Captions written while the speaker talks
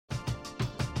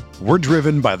We're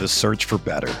driven by the search for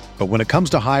better. But when it comes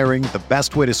to hiring, the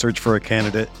best way to search for a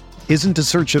candidate isn't to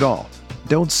search at all.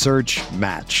 Don't search,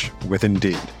 match with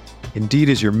Indeed. Indeed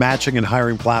is your matching and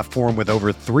hiring platform with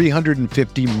over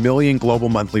 350 million global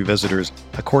monthly visitors,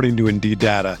 according to Indeed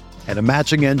data, and a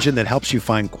matching engine that helps you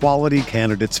find quality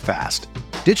candidates fast.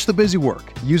 Ditch the busy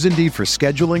work. Use Indeed for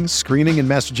scheduling, screening, and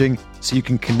messaging so you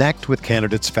can connect with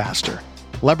candidates faster.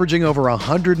 Leveraging over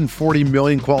 140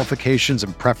 million qualifications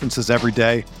and preferences every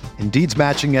day, Indeed's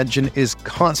matching engine is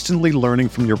constantly learning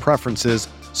from your preferences,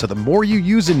 so the more you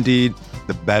use Indeed,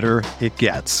 the better it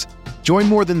gets. Join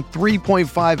more than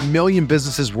 3.5 million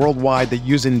businesses worldwide that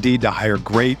use Indeed to hire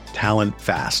great talent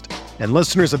fast. And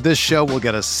listeners of this show will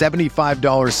get a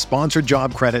 $75 sponsored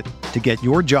job credit to get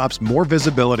your jobs more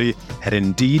visibility at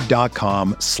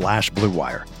Indeed.com/Blue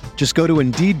Wire. Just go to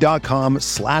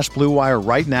Indeed.com/Blue Wire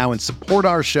right now and support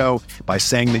our show by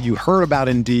saying that you heard about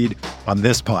Indeed on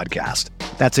this podcast.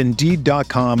 That's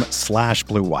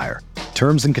Indeed.com/Blue Wire.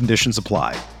 Terms and conditions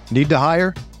apply. Need to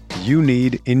hire? You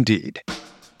need Indeed.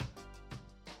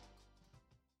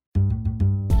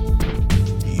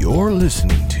 You're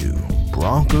listening to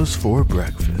Broncos for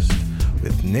Breakfast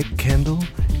with Nick Kendall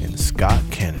and Scott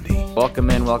Kennedy.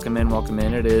 Welcome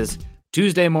in. It is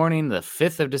Tuesday morning, the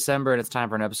 5th of December, and it's time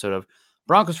for an episode of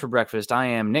Broncos for Breakfast. I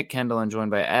am Nick Kendall and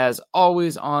joined by, as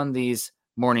always, on these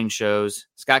morning shows,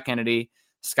 Scott Kennedy.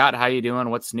 Scott, how you doing?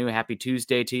 What's new? Happy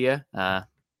Tuesday to you.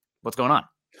 What's going on?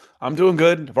 I'm doing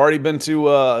good. I've already been to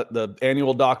the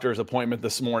annual doctor's appointment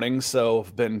this morning, so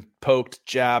I've been poked,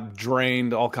 jabbed,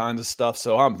 drained, all kinds of stuff.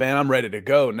 So I'm ready to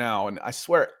go now. And I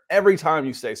swear, every time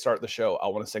you say start the show, I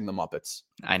want to sing the Muppets.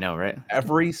 I know, right?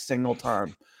 Every single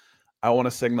time, I want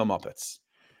to sing the Muppets.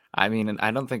 I mean,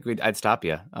 I don't think I'd stop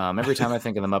you. Every time I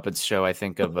think of the Muppets show, I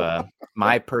think of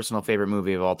my personal favorite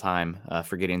movie of all time,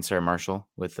 Forgetting Sarah Marshall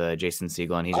with Jason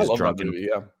Segel, and he's just drunk. Movie,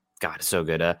 yeah. God, it's so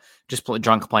good. Just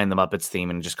drunk playing the Muppets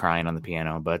theme and just crying on the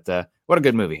piano. But what a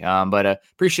good movie.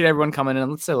 Appreciate everyone coming in.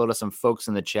 Let's say hello to some folks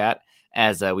in the chat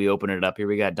as we open it up here.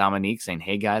 We got Dominique saying,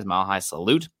 hey guys, mile high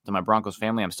salute to my Broncos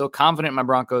family. I'm still confident in my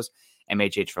Broncos.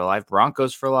 MHH for life.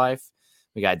 Broncos for life.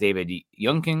 We got David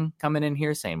Youngkin coming in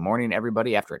here saying, morning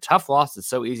everybody. After a tough loss, it's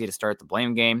so easy to start the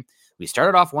blame game. We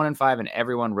started off 1-5 and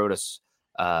everyone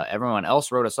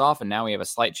else wrote us off. And now we have a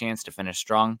slight chance to finish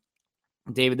strong.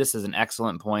 David, this is an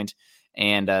excellent point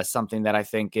and something that I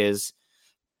think is,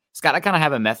 Scott, I kind of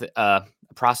have a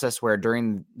process where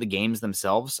during the games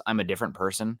themselves, I'm a different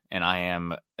person and I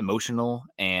am emotional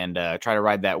and try to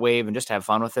ride that wave and just have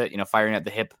fun with it, firing at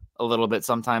the hip a little bit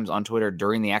sometimes on Twitter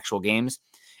during the actual games.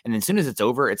 And then as soon as it's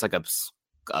over, it's like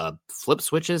a flip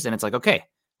switches and it's like, okay,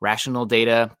 rational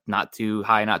data, not too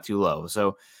high, not too low.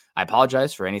 So I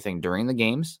apologize for anything during the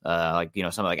games.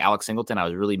 Something like Alex Singleton, I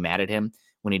was really mad at him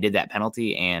when he did that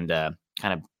penalty and kind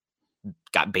of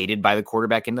got baited by the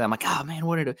quarterback into that. I'm like, oh man,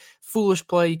 what a foolish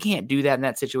play. You can't do that in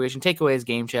that situation. Take away his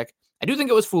game check. I do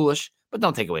think it was foolish, but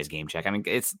don't take away his game check. I mean,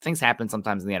 things happen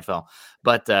sometimes in the NFL,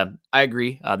 but I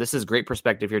agree. This is great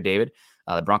perspective here, David.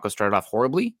 The Broncos started off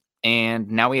horribly and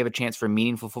now we have a chance for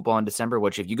meaningful football in December,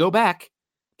 which if you go back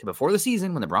to before the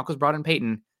season, when the Broncos brought in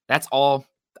Peyton, that's all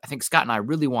I think Scott and I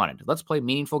really wanted. Let's play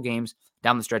meaningful games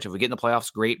down the stretch. If we get in the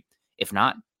playoffs, great. If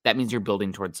not, that means you're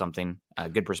building towards something.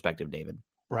 Good perspective, David.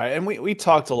 Right. And we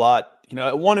talked a lot, at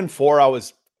 1-4, I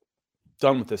was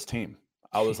done with this team.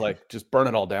 I was like, just burn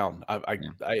it all down.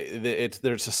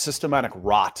 There's a systematic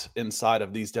rot inside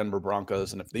of these Denver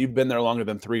Broncos. And if you've been there longer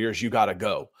than 3 years, you got to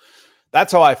go.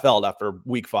 That's how I felt after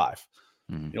week 5,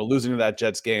 losing to that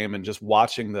Jets game and just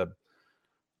watching the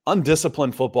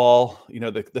undisciplined football,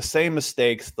 the same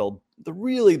mistakes,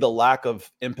 the lack of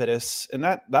impetus, and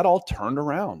that all turned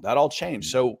around. That all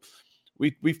changed. So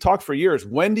we've talked for years.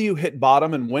 When do you hit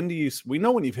bottom, and we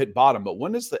know when you've hit bottom, but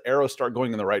when does the arrow start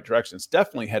going in the right direction? It's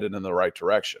definitely headed in the right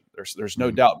direction. There's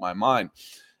no doubt in my mind.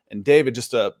 And David,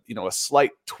 just a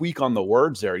slight tweak on the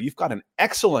words there. You've got an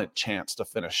excellent chance to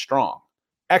finish strong.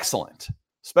 Excellent,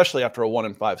 especially after a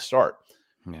 1-5 start.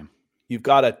 Yeah. You've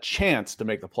got a chance to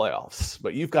make the playoffs,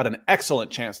 but you've got an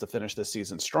excellent chance to finish this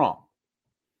season strong.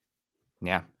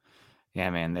 Yeah. Yeah,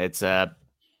 man. It's a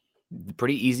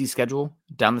pretty easy schedule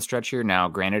down the stretch here. Now,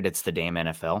 granted, it's the damn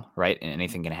NFL, right? And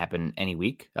anything can happen any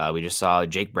week. We just saw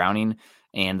Jake Browning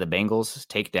and the Bengals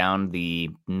take down the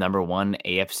number 1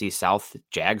 AFC South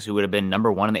Jags, who would have been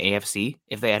number 1 in the AFC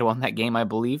if they had won that game, I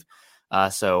believe.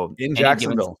 So in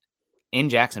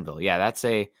Jacksonville. Yeah, that's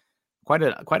quite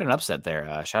an upset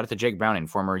there. Shout out to Jake Browning,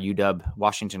 former UW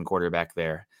Washington quarterback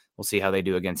there. We'll see how they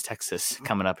do against Texas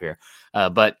coming up here.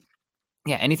 But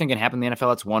yeah, anything can happen in the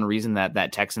NFL. That's one reason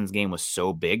that Texans game was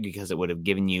so big, because it would have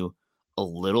given you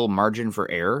a little margin for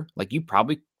error. Like you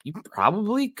probably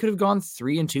could have gone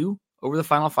 3-2 over the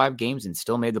final 5 games and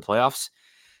still made the playoffs.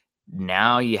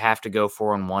 Now you have to go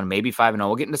 4-1, maybe 5-0.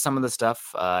 We'll get into some of the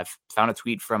stuff. I found a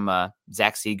tweet from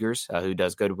Zach Seegers, who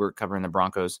does good work covering the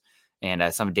Broncos,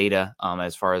 and some data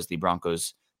as far as the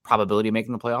Broncos' probability of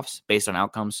making the playoffs based on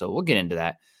outcomes. So we'll get into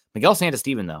that. Miguel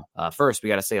Santasteven, though. First, we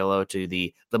got to say hello to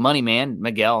the money man,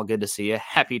 Miguel. Good to see you.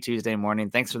 Happy Tuesday morning.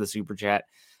 Thanks for the super chat.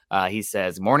 He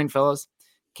says, morning, fellas.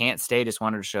 Can't stay. Just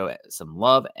wanted to show some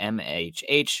love.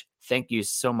 MHH. Thank you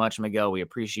so much, Miguel. We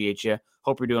appreciate you.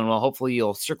 Hope you're doing well. Hopefully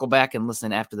you'll circle back and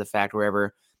listen after the fact,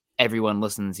 wherever everyone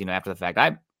listens, after the fact.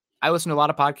 I listen to a lot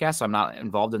of podcasts, so I'm not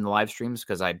involved in the live streams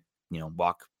because I,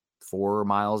 walk 4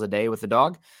 miles a day with the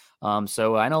dog.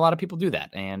 So I know a lot of people do that.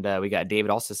 And we got David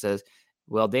also says,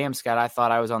 well, damn, Scott, I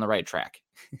thought I was on the right track.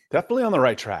 Definitely on the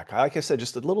right track. Like I said,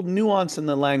 just a little nuance in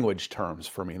the language terms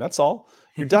for me. That's all.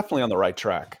 You're definitely on the right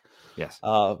track. Yes.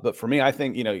 But for me, I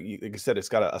think, like I said, it's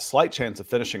got a slight chance of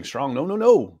finishing strong.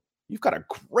 No. You've got a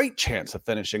great chance of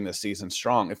finishing this season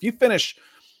strong. If you finish,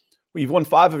 you've won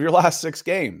 5 of your last 6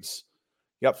 games.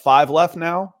 You got 5 left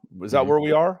now. Is that where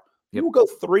we are? Yep. You will go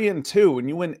 3-2 and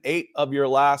you win 8 of your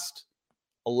last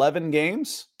 11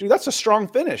 games. Dude, that's a strong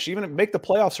finish. Even if you make the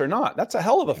playoffs or not, that's a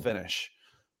hell of a finish.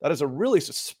 That is a really,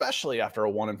 especially after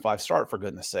a 1-5 start, for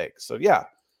goodness sake. So yeah,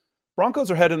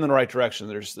 Broncos are heading in the right direction.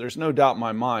 There's no doubt in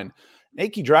my mind.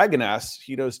 Nakey Dragon asks,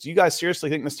 do you guys seriously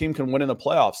think this team can win in the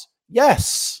playoffs?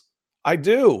 Yes, I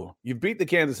do. You've beat the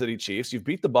Kansas City Chiefs. You've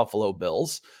beat the Buffalo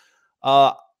Bills.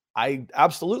 I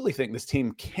absolutely think this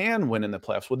team can win in the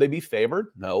playoffs. Would they be favored?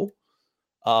 No.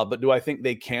 But do I think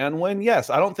they can win? Yes.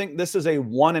 I don't think this is a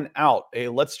 1 and out.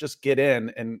 Let's just get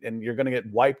in and you're going to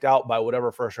get wiped out by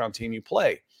whatever first round team you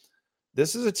play.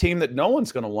 This is a team that no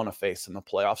one's going to want to face in the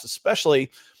playoffs,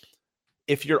 especially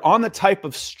if you're on the type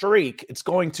of streak it's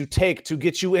going to take to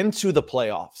get you into the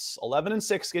playoffs.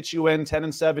 11-6 gets you in,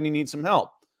 10-7, you need some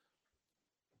help.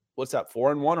 What's that,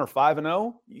 4-1 or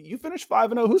 5-0? You finish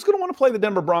 5-0. Who's going to want to play the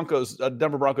Denver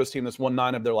Broncos team that's won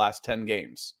 9 of their last 10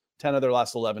 games, 10 of their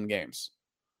last 11 games?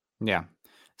 Yeah,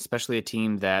 especially a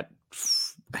team that,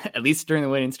 at least during the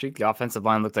winning streak, the offensive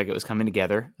line looked like it was coming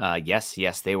together.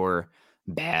 Yes, they were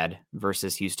bad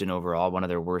versus Houston overall, one of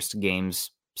their worst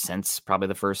games since probably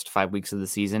the first 5 weeks of the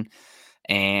season.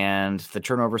 And the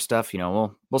turnover stuff,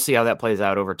 we'll see how that plays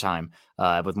out over time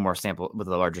with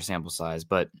a larger sample size.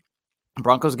 But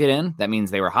Broncos get in. That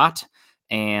means they were hot,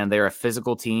 and they're a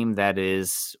physical team that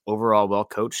is overall well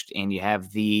coached. And you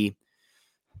have the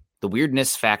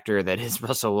weirdness factor that is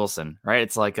Russell Wilson, right?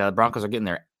 It's like Broncos are getting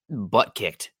their butt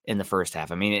kicked in the first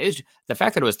half. I mean, the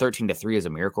fact that it was 13-3 is a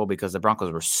miracle because the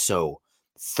Broncos were so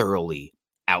thoroughly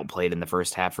outplayed in the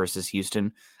first half versus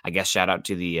Houston. I guess shout out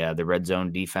to the red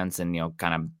zone defense and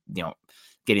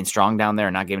getting strong down there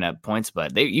and not giving up points.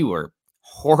 But you were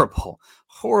horrible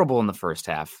in the first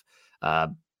half. I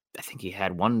think he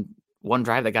had one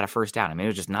drive that got a first down. I mean, it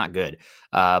was just not good.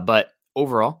 But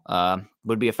overall,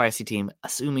 would be a feisty team,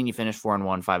 assuming you finish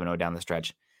 4-1, 5-0 down the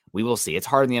stretch. We will see. It's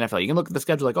hard in the NFL. You can look at the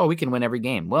schedule like, oh, we can win every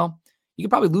game. Well, you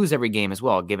could probably lose every game as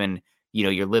well, given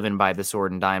you're living by the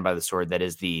sword and dying by the sword. That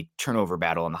is the turnover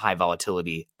battle and the high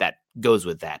volatility that goes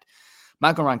with that.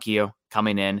 Michael Ronquillo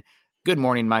coming in. Good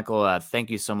morning, Michael. Thank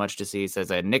you so much to see. He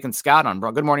says, Nick and Scott on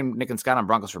good morning, Nick and Scott on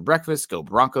Broncos for breakfast. Go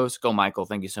Broncos. Go Michael.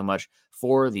 Thank you so much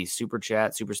for the super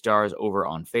chat superstars over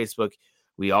on Facebook.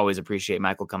 We always appreciate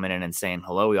Michael coming in and saying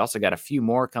hello. We also got a few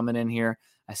more coming in here.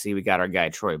 I see we got our guy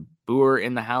Troy Boer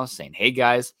in the house saying, hey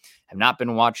guys, have not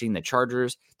been watching the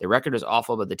Chargers. Their record is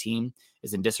awful, but the team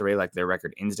is in disarray like their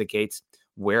record indicates.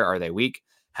 Where are they weak?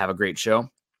 Have a great show.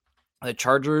 The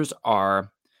Chargers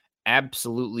are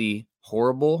absolutely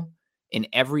horrible in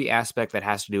every aspect that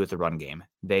has to do with the run game.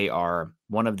 They are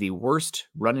one of the worst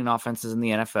running offenses in the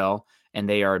NFL, and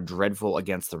they are dreadful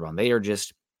against the run. They are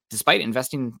just, despite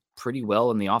investing pretty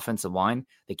well in the offensive line,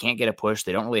 they can't get a push.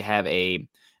 They don't really have a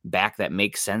back that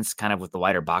makes sense kind of with the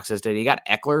wider boxes today. You got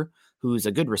Eckler, who's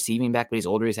a good receiving back, but he's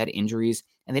older. He's had injuries,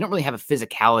 and they don't really have a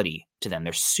physicality to them.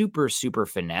 They're super, super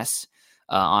finesse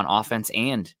on offense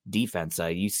and defense.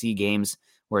 You see games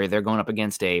where they're going up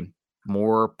against a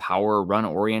more power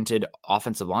run-oriented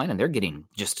offensive line, and they're getting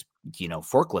just,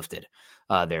 forklifted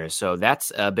there. So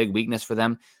that's a big weakness for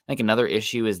them. I think another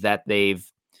issue is that they've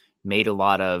made a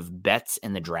lot of bets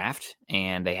in the draft,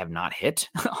 and they have not hit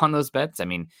on those bets. I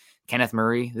mean, Kenneth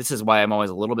Murray, this is why I'm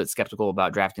always a little bit skeptical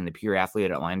about drafting the pure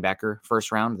athlete at linebacker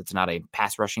first round. That's not a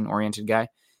pass rushing oriented guy.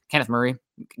 Kenneth Murray,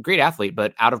 great athlete,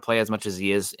 but out of play as much as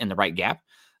he is in the right gap.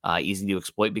 Easy to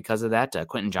exploit because of that.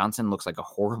 Quentin Johnson looks like a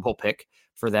horrible pick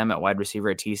for them at wide receiver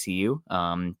at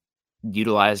TCU.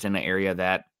 Utilized in an area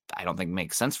that I don't think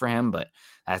makes sense for him, but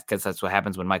that's because that's what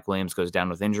happens when Mike Williams goes down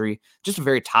with injury. Just a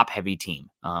very top-heavy team.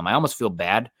 I almost feel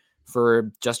bad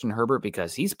for Justin Herbert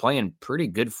because he's playing pretty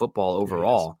good football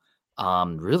overall.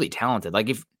 Really talented. Like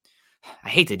I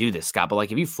hate to do this, Scott, but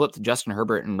like if you flipped Justin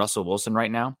Herbert and Russell Wilson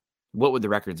right now, what would the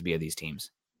records be of these teams?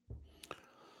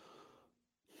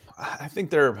 I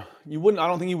think I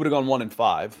don't think you would have gone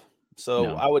 1-5. So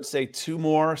No. I would say 2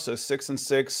 more. So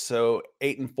 6-6. So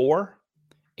 8-4.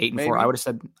 8-4. I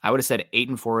would have said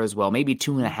 8-4 as well. Maybe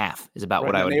 2.5 is about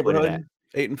what I would put it at.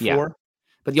 8-4. Yeah.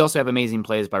 But you also have amazing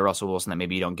plays by Russell Wilson that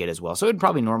maybe you don't get as well. So it'd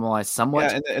probably normalize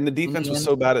somewhat. Yeah, and the defense was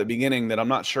so bad at the beginning that I'm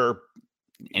not sure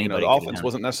Anybody the offense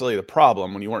wasn't necessarily the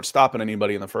problem when you weren't stopping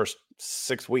anybody in the first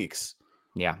 6 weeks.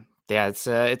 Yeah,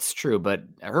 it's true. But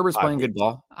Herbert's playing good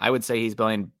ball. I would say he's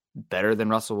playing better than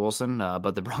Russell Wilson.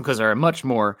 But the Broncos are a much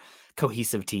more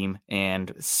cohesive team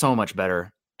and so much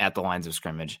better at the lines of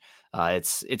scrimmage.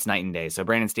 It's night and day. So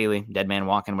Brandon Staley, dead man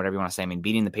walking, whatever you want to say. I mean,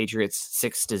 beating the Patriots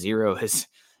 6-0 is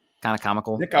kind of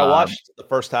comical. Nick, I watched the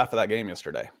first half of that game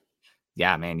yesterday.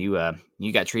 Yeah, man,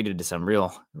 you got treated to some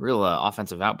real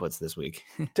offensive outputs this week.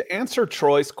 To answer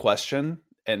Troy's question,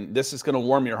 and this is going to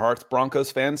warm your hearts, Broncos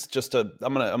fans.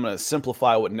 I'm gonna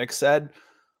simplify what Nick said.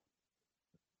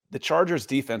 The Chargers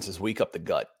defense is weak up the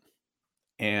gut,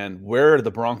 and where are the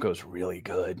Broncos really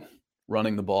good?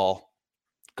 Running the ball,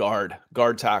 guard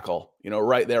tackle,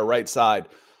 right there, right side,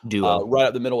 duo, right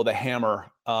up the middle with a hammer,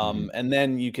 and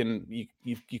then you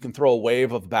can throw a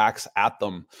wave of backs at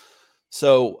them.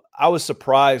 So I was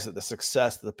surprised at the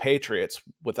success of the Patriots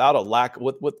without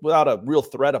a real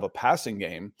threat of a passing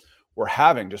game were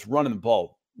having, just running the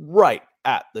ball right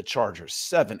at the Chargers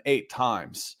 7-8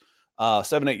 times,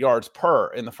 7-8 yards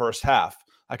per in the first half.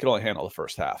 I could only handle the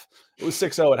first half. It was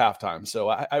 6-0 at halftime. So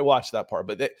I watched that part,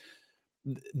 but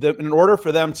in order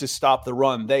for them to stop the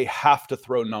run, they have to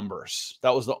throw numbers.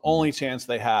 That was the only chance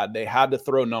they had. They had to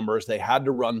throw numbers. They had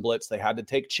to run blitz. They had to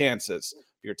take chances.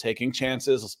 If you're taking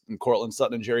chances, and Cortland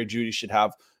Sutton and Jerry Jeudy should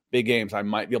have big games. I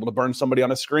might be able to burn somebody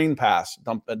on a screen pass,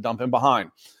 dump him behind.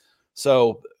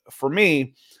 So for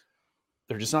me,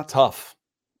 they're just not tough.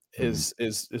 Is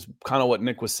kind of what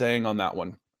Nick was saying on that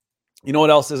one. You know what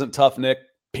else isn't tough, Nick?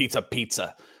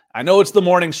 Pizza. I know it's the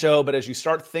morning show, but as you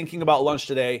start thinking about lunch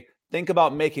today, think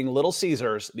about making Little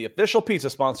Caesars, the official pizza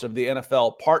sponsor of the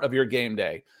NFL, part of your game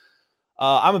day.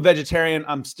 I'm a vegetarian.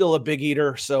 I'm still a big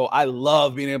eater, so I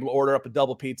love being able to order up a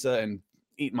double pizza and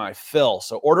eat my fill.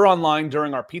 So order online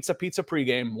during our Pizza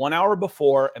pregame, 1 hour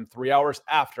before and 3 hours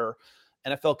after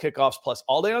NFL kickoffs, plus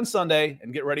all day on Sunday,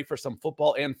 and get ready for some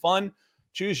football and fun.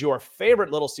 Choose your favorite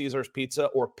Little Caesars pizza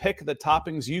or pick the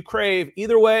toppings you crave.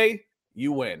 Either way,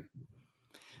 you win.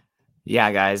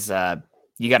 Yeah, guys.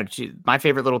 You got to choose. My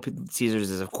favorite Little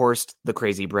Caesars is, of course, the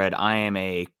crazy bread. I am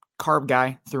a carb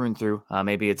guy through and through.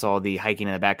 Maybe it's all the hiking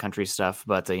in the backcountry stuff,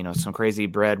 but some crazy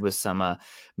bread with some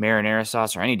marinara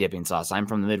sauce or any dipping sauce. I'm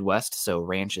from the Midwest, so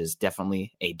ranch is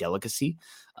definitely a delicacy.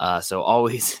 So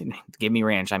always give me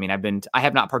ranch. I mean, I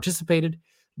have not participated,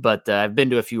 but I've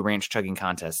been to a few ranch chugging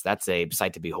contests. That's a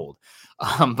sight to behold.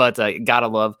 But gotta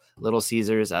love Little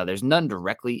Caesars. There's none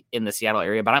directly in the Seattle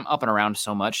area, but I'm up and around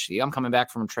so much. I'm coming back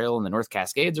from a trail in the North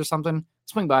Cascades or something.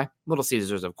 Swing by Little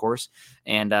Caesars, of course.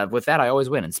 And with that, I always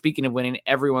win. And speaking of winning,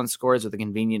 everyone scores with a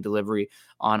convenient delivery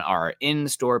on our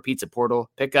in-store pizza portal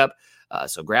pickup.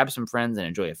 So grab some friends and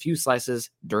enjoy a few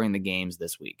slices during the games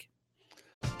this week.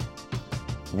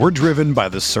 We're driven by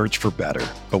the search for better.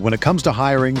 But when it comes to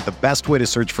hiring, the best way to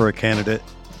search for a candidate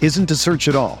isn't to search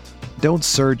at all. Don't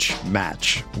search,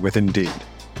 match with Indeed.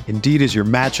 Indeed is your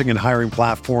matching and hiring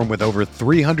platform with over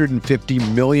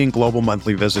 350 million global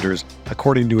monthly visitors,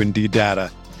 according to Indeed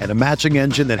data, and a matching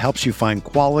engine that helps you find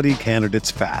quality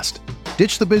candidates fast.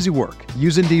 Ditch the busy work.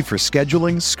 Use Indeed for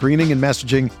scheduling, screening, and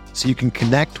messaging so you can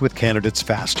connect with candidates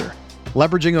faster.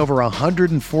 Leveraging over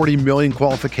 140 million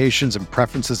qualifications and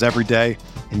preferences every day,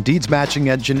 Indeed's matching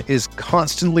engine is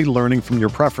constantly learning from your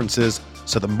preferences,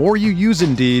 so the more you use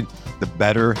Indeed, the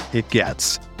better it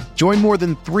gets. Join more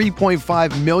than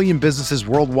 3.5 million businesses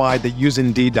worldwide that use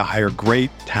Indeed to hire great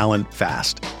talent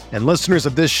fast. And listeners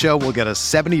of this show will get a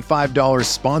 $75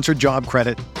 sponsored job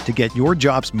credit to get your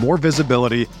jobs more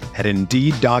visibility at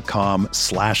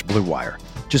Indeed.com/Blue Wire.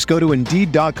 Just go to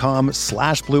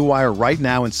Indeed.com/Blue Wire right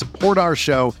now and support our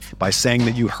show by saying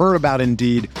that you heard about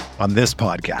Indeed on this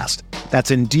podcast.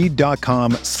 That's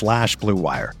Indeed.com/Blue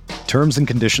Wire. Terms and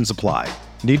conditions apply.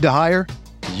 Need to hire?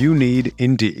 You need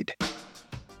Indeed.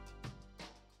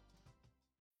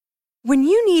 When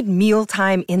you need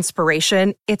mealtime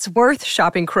inspiration, it's worth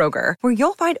shopping Kroger, where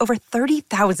you'll find over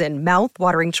 30,000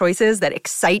 mouth-watering choices that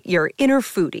excite your inner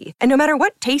foodie. And no matter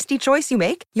what tasty choice you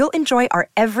make, you'll enjoy our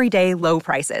everyday low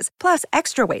prices, plus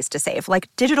extra ways to save, like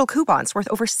digital coupons worth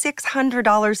over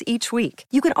 $600 each week.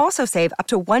 You can also save up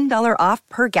to $1 off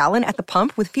per gallon at the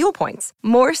pump with fuel points.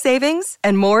 More savings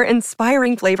and more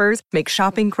inspiring flavors make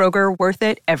shopping Kroger worth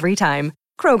it every time.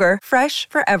 Kroger, fresh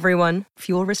for everyone.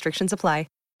 Fuel restrictions apply.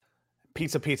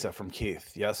 Pizza from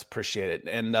Keith. Yes, appreciate it.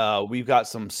 And we've got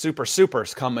some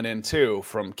supers coming in too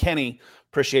from Kenny.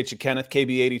 Appreciate you, Kenneth.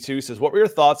 KB82 says, what were your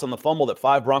thoughts on the fumble that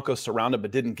 5 Broncos surrounded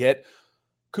but didn't get?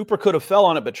 Cooper could have fell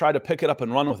on it but tried to pick it up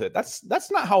and run with it. That's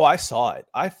not how I saw it.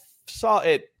 I saw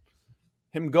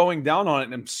him going down on it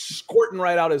and him squirting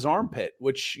right out his armpit,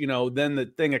 which, then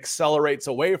the thing accelerates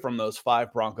away from those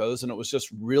 5 Broncos, and it was just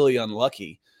really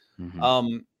unlucky.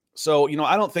 Mm-hmm. So,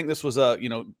 I don't think this was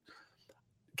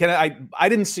I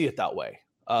didn't see it that way.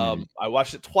 I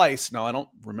watched it twice. Now I don't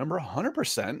remember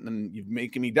 100%, and you're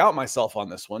making me doubt myself on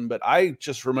this one, but I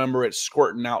just remember it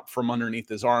squirting out from underneath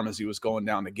his arm as he was going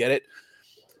down to get it.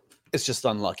 It's just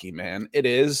unlucky, man. It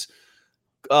is.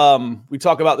 We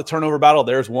talk about the turnover battle.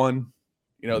 There's one,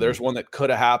 there's one that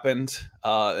could have happened.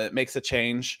 It makes a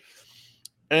change.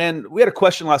 And we had a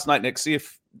question last night, Nick,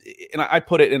 and I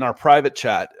put it in our private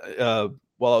chat,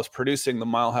 while I was producing the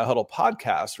Mile High Huddle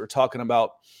podcast. We're talking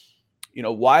about,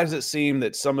 why does it seem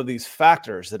that some of these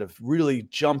factors that have really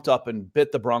jumped up and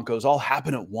bit the Broncos all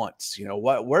happen at once?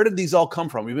 Where did these all come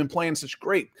from? We've been playing such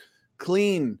great,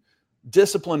 clean,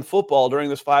 disciplined football during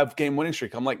this 5-game winning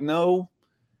streak. I'm like, no,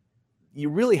 you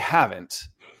really haven't.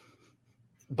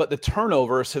 But the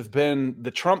turnovers have been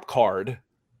the trump card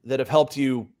that have helped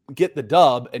you get the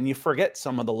dub, and you forget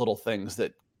some of the little things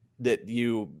that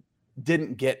you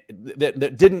didn't get,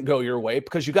 that didn't go your way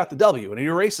because you got the W, and it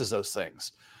erases those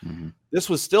things. Mm-hmm. This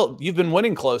was still, you've been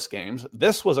winning close games.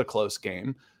 This was a close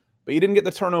game, but you didn't get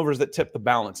the turnovers that tipped the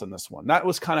balance in this one. That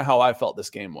was kind of how I felt this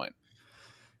game went.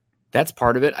 That's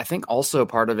part of it. I think also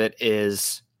part of it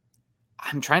is,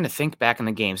 I'm trying to think back in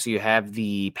the game. So you have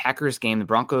the Packers game, the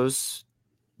Broncos.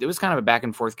 It was kind of a back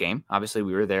and forth game. Obviously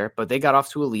we were there, but they got off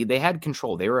to a lead. They had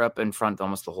control. They were up in front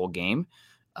almost the whole game.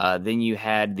 Then you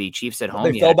had the Chiefs at home.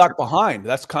 They fell back behind.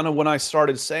 That's kind of when I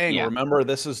started saying, remember,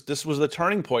 this was the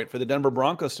turning point for the Denver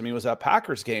Broncos to me, was that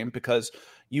Packers game, because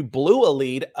you blew a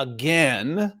lead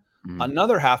again,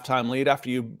 another halftime lead after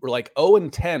you were like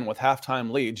 0-10 with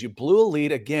halftime leads. You blew a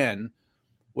lead again.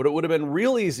 It would have been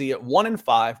real easy at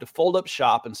 1-5 to fold up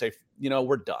shop and say,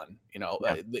 we're done.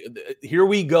 Here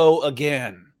we go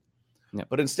again. Yeah.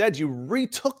 But instead, you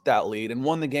retook that lead and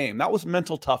won the game. That was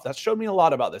mental tough. That showed me a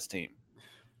lot about this team.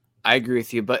 I agree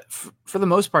with you, but for the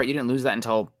most part, you didn't lose that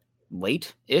until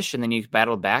late-ish, and then you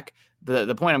battled back.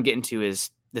 The point I'm getting to is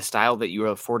the style that you were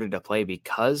afforded to play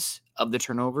because of the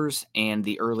turnovers and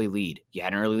the early lead. You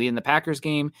had an early lead in the Packers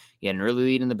game. You had an early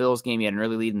lead in the Bills game. You had an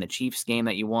early lead in the Chiefs game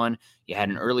that you won. You had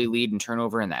an early lead in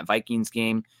turnover in that Vikings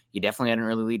game. You definitely had an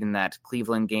early lead in that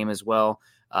Cleveland game as well.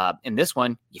 In this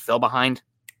one, you fell behind.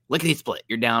 Lickety split.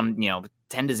 You're down,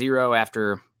 10-0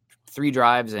 after 3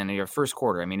 drives in your first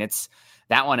quarter. I mean, it's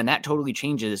that one, and that totally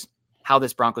changes how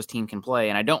this Broncos team can play.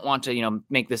 And I don't want to,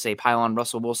 make this a pile on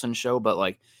Russell Wilson show, but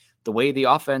like the way the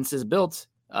offense is built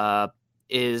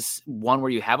is one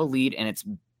where you have a lead and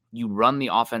you run the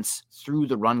offense through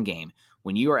the run game.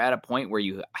 When you are at a point where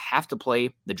you have to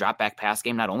play the drop back pass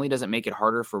game, not only does it make it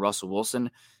harder for Russell Wilson,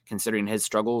 considering his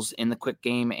struggles in the quick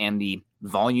game and the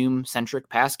volume centric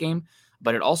pass game,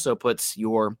 but it also puts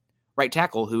your right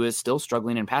tackle, who is still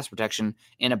struggling in pass protection,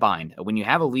 in a bind. When you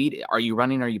have a lead, are you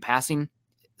running? Are you passing?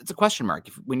 It's a question mark.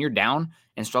 When you're down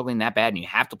and struggling that bad and you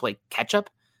have to play catch up,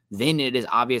 then it is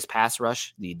obvious pass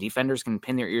rush. The defenders can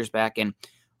pin their ears back. And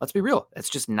let's be real, that's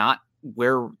just not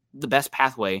where the best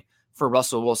pathway for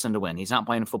Russell Wilson to win. He's not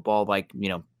playing football like,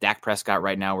 Dak Prescott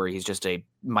right now, where he's just a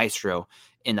maestro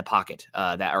in the pocket,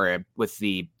 or with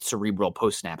the cerebral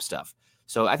post snap stuff.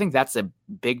 So I think that's a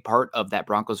big part of that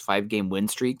Broncos 5-game win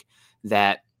streak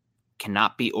that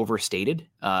cannot be overstated.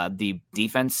 The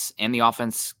defense and the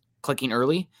offense clicking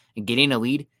early and getting a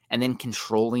lead and then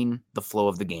controlling the flow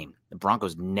of the game. The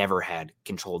Broncos never had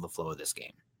control of the flow of this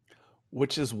game.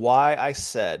 Which is why I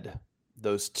said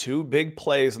those 2 big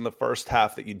plays in the first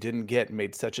half that you didn't get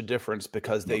made such a difference,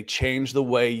 because they changed the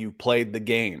way you played the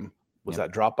game. Was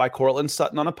that drop by Cortland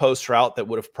Sutton on a post route that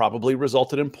would have probably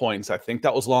resulted in points? I think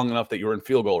that was long enough that you were in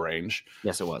field goal range.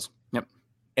 Yes, it was. Yep.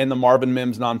 And the Marvin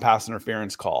Mims non-pass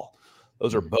interference call.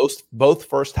 Those are both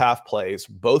first half plays,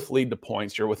 both lead to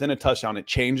points. You're within a touchdown. It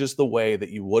changes the way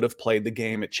that you would have played the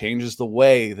game. It changes the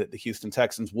way that the Houston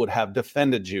Texans would have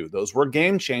defended you. Those were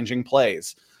game-changing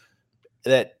plays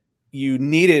that you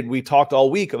needed. We talked all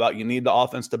week about you need the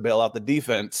offense to bail out the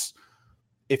defense.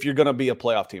 If you're going to be a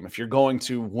playoff team, if you're going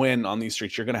to win on these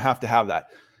streets, you're going to have that.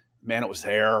 Man, it was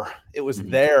there. It was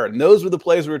there. And those were the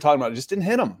plays we were talking about. It just didn't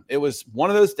hit them. It was one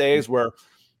of those days where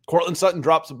Cortland Sutton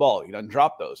drops the ball. He doesn't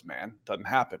drop those, man. Doesn't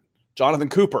happen. Jonathan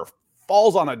Cooper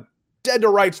falls on a dead to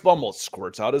rights fumble,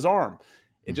 squirts out his arm.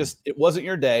 It wasn't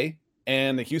your day.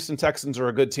 And the Houston Texans are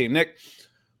a good team. Nick,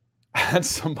 I had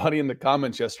somebody in the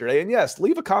comments yesterday, and yes,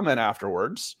 leave a comment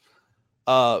afterwards.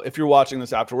 If you're watching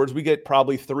this afterwards, we get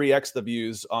probably 3x the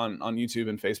views on YouTube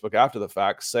and Facebook after the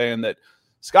fact, saying that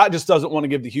Scott just doesn't want to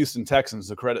give the Houston Texans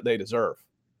the credit they deserve.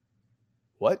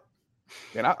 What?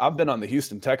 Man, I've been on the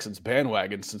Houston Texans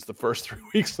bandwagon since the first 3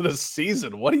 weeks of the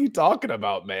season. What are you talking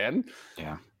about, man?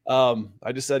 Yeah.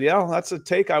 I just said, yeah, that's a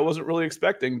take I wasn't really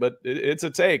expecting, but it's a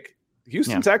take.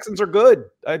 Houston Texans are good.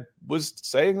 I was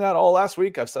saying that all last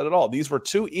week. I've said it all. These were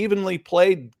two evenly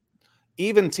played,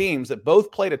 even teams that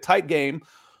both played a tight game,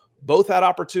 both had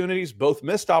opportunities, both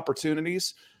missed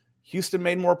opportunities. Houston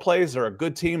made more plays. They're a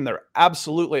good team. They're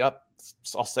absolutely up.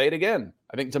 I'll say it again.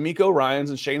 I think D'Amico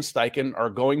Ryans and Shane Steichen are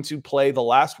going to play the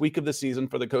last week of the season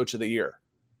for the coach of the year.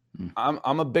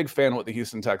 I'm a big fan of what the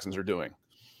Houston Texans are doing.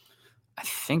 I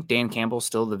think Dan Campbell's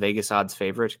still the Vegas odds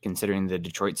favorite, considering the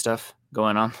Detroit stuff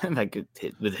going on. Like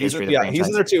with the history of the franchise. He's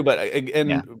in there too. But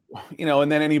and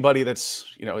then anybody that's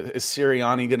is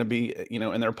Sirianni going to be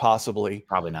in there possibly?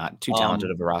 Probably not. Too talented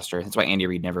of a roster. That's why Andy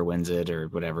Reid never wins it or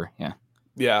whatever. Yeah.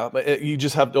 Yeah, but you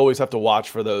just always have to watch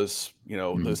for those,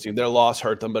 those teams. Their loss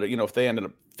hurt them, but if they ended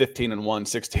up 15-1,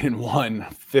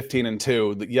 16-1,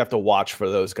 15-2, you have to watch for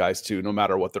those guys too, no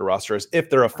matter what their roster is. If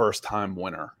they're a first-time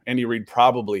winner, Andy Reid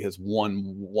probably has won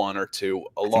one or two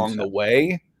along the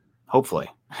way. Hopefully,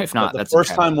 if not, that's the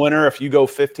first-time winner. If you go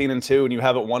 15-2 and you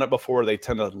haven't won it before, they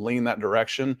tend to lean that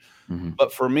direction.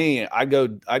 But for me, I go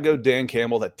Dan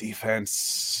Campbell. That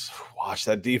defense. Watch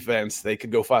that defense. They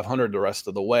could go 500 the rest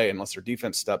of the way unless their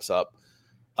defense steps up.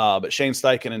 But Shane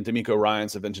Steichen and D'Amico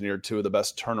Ryans have engineered two of the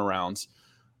best turnarounds.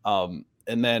 And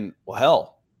then,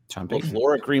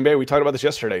 Flora at Green Bay. We talked about this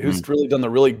yesterday. Who's really done the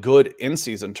really good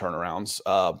in-season turnarounds?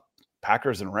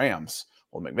 Packers and Rams.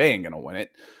 Well, McVay ain't going to win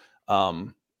it.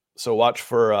 So watch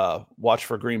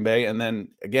for Green Bay. And then,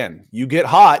 again, you get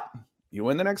hot. You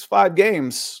win the next 5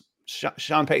 games.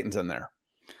 Sean Payton's in there.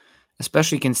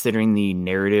 Especially considering the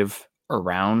narrative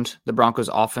around the Broncos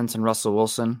offense and Russell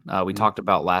Wilson. We talked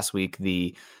about last week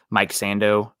the Mike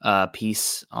Sando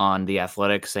piece on The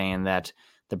Athletic saying that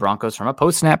the Broncos, from a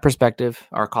post-snap perspective,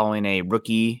 are calling a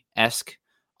rookie-esque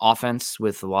offense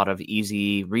with a lot of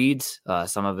easy reads.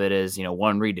 Some of it is,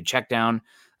 one read to check down,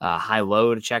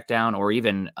 high-low to check down, or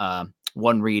even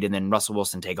one read and then Russell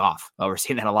Wilson take off. We're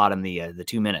seeing that a lot in the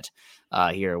 2-minute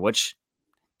here, which,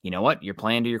 you know what? You're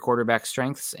playing to your quarterback's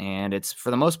strengths, and it's, for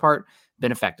the most part,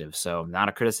 been effective. So not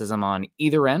a criticism on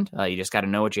either end. You just got to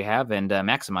know what you have and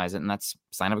maximize it, and that's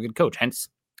a sign of a good coach, hence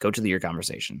Coach of the Year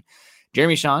conversation.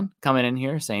 Jeremy Sean coming in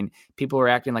here saying people were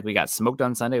acting like we got smoked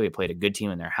on Sunday. We played a good team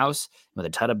in their house with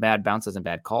a ton of bad bounces and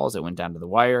bad calls. It went down to the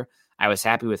wire. I was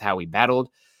happy with how we battled.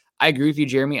 I agree with you,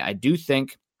 Jeremy. I do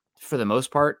think, for the most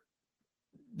part,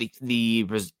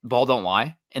 the ball don't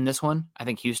lie in this one. I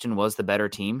think Houston was the better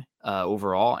team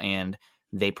overall, and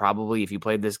they probably, if you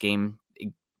played this game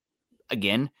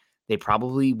again, they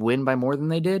probably win by more than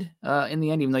they did in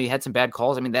the end, even though you had some bad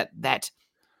calls. I mean, that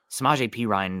Samaje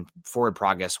Perine forward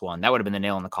progress one, that would have been the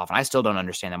nail in the coffin. I still don't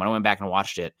understand that. When I went back and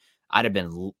watched it, I'd have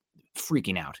been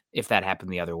freaking out if that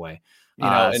happened the other way.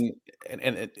 And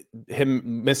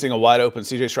him missing a wide open,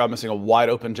 CJ Stroud missing a wide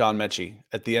open John Mechie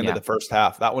at the end of the first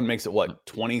half. That one makes it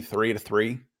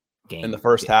 23-3 in the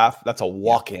first half. That's a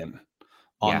walk-in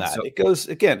on that. So, it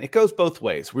goes both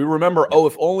ways. We remember,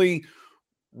 if only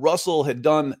Russell had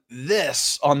done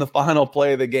this on the final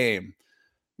play of the game.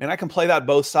 Man, I can play that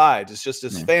both sides. It's just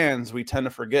as fans, we tend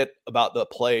to forget about the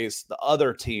plays the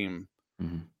other team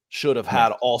should have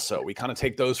had also. We kind of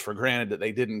take those for granted that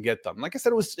they didn't get them. Like I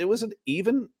said, it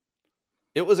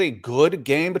was a good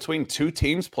game between two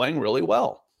teams playing really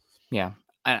well. Yeah.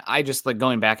 I just like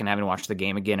going back and having watched the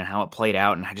game again and how it played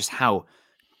out and just how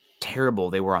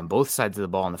terrible they were on both sides of the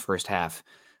ball in the first half.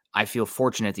 I feel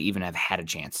fortunate to even have had a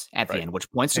chance at the end, which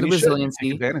points to the resiliency.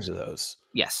 Take advantage of those.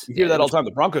 Yes. You hear that all the time.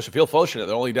 The Broncos should feel fortunate.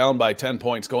 They're only down by 10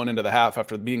 points going into the half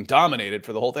after being dominated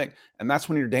for the whole thing. And that's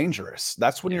when you're dangerous.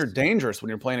 That's when you're dangerous, when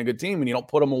you're playing a good team and you don't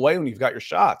put them away when you've got your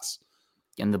shots.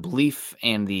 And the belief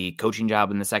and the coaching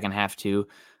job in the second half too.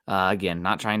 Again,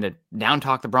 not trying to down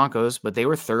talk the Broncos, but they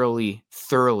were thoroughly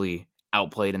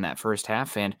outplayed in that first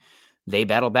half, and they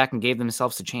battled back and gave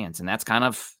themselves a chance. And that's kind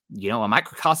of, a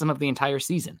microcosm of the entire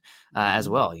season as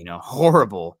well.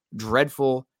 Horrible,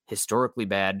 dreadful, historically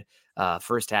bad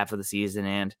first half of the season,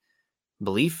 and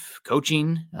belief,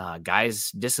 coaching,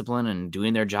 guys, discipline, and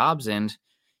doing their jobs, and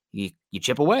you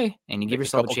chip away and you give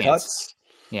yourself a chance. Cuts.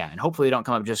 Yeah, and hopefully you don't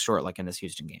come up just short like in this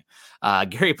Houston game.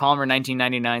 Gary Palmer,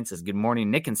 1999, says, good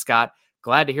morning, Nick and Scott.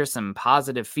 Glad to hear some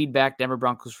positive feedback. Denver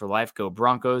Broncos for life. Go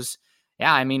Broncos.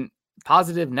 Yeah, I mean,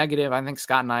 positive, negative. I think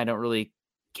Scott and I don't really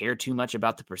care too much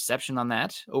about the perception on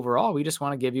that overall. We just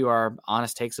want to give you our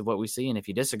honest takes of what we see. And if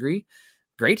you disagree,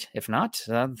 great. If not,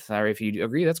 sorry. If you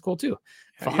agree, that's cool too.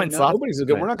 Nobody's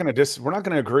good. We're not going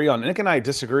to agree on. Nick and I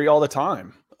disagree all the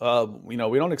time. We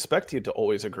don't expect you to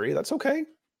always agree. That's okay.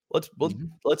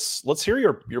 Let's hear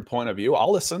your point of view.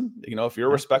 I'll listen. If you're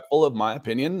respectful of my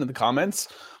opinion in the comments,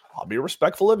 I'll be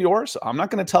respectful of yours. I'm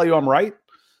not going to tell you I'm right.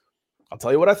 I'll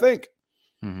tell you what I think.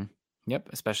 Mm-hmm. Yep.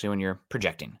 Especially when you're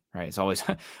projecting, right? It's always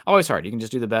hard. You can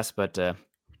just do the best, but the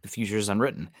future is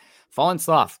unwritten. Fallen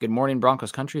Sloth. Good morning,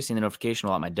 Broncos country. Seeing the notification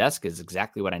while at my desk is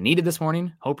exactly what I needed this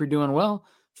morning. Hope you're doing well.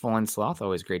 Fallen Sloth.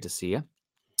 Always great to see you.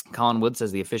 Colin Wood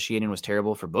says the officiating was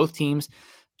terrible for both teams.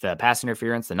 The pass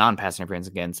interference, the non-pass interference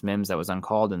against Mims that was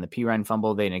uncalled, and the Pirine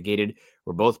fumble they negated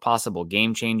were both possible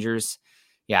game changers.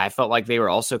 Yeah, I felt like they were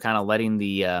also kind of letting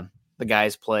the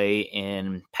guys play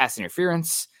in pass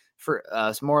interference for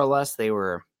more or less.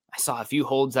 I saw a few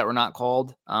holds that were not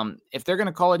called. If they're going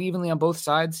to call it evenly on both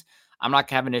sides, I'm not going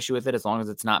to have an issue with it as long as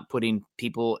it's not putting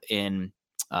people in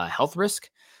health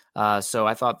risk. So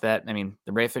I thought that,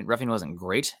 the reffing wasn't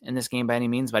great in this game by any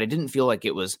means, but I didn't feel like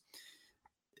it was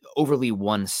overly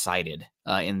one-sided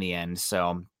in the end.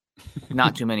 So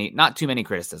not too many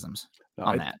criticisms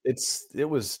on that. It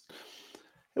was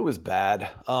bad.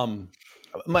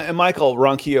 Michael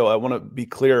Ronquillo, I want to be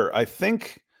clear. I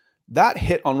think that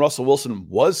hit on Russell Wilson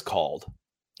was called.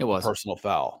 It was a personal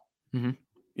foul. Mm-hmm.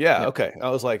 Yeah. Yep. Okay. I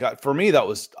was like, for me, that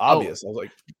was obvious. I was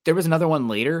like, there was another one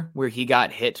later where he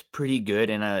got hit pretty good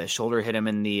and a shoulder hit him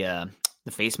in the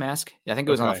face mask. I think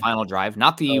it was on the final drive,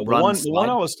 not the run. The one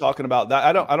I was talking about,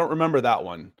 that I don't remember that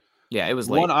one. Yeah, it was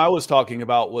the late. one I was talking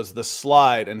about was the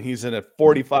slide, and he's in a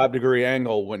 45-degree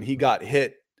angle when he got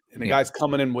hit, and the guy's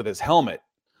coming in with his helmet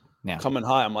coming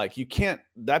high. I'm like, you can't.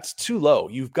 That's too low.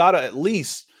 You've got to at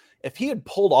least, if he had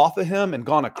pulled off of him and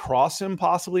gone across him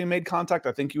possibly and made contact,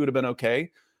 I think you would have been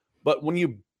okay. But when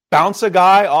you bounce a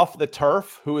guy off the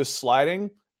turf who is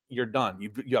sliding, you're done.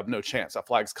 You have no chance. That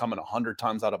flag's coming 100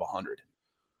 times out of 100.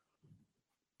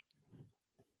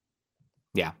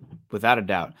 Yeah, without a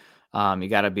doubt. You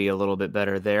got to be a little bit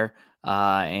better there.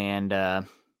 And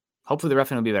hopefully the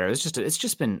reffing will be better. It's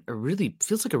just been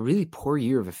feels like a really poor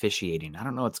year of officiating. I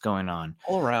don't know what's going on.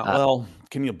 All around. Well,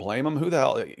 can you blame them? Who the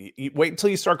hell? Wait until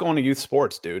you start going to youth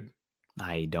sports, dude.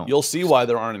 I don't. You'll see why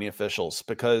there aren't any officials,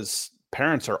 because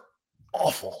parents are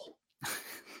awful.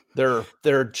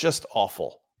 They're just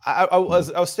awful. I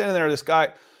was standing there. This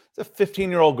guy, it's a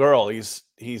 15-year-old girl.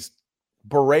 He's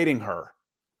berating her,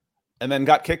 and then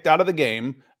got kicked out of the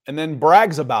game, and then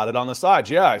brags about it on the side.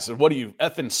 Yeah, I said, "What are you,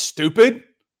 effing stupid?"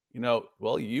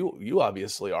 Well, you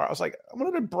obviously are. I was like, I'm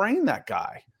going to brain that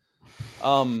guy.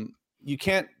 You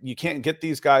can't get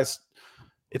these guys.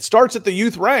 It starts at the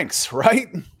youth ranks,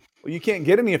 right? Well, you can't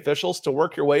get any officials to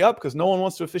work your way up because no one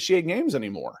wants to officiate games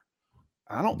anymore.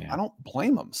 I don't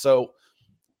blame them. So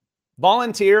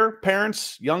volunteer,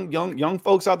 parents, young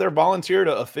folks out there, volunteer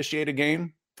to officiate a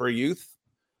game for youth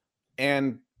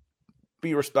and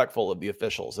be respectful of the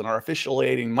officials. And our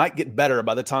officiating might get better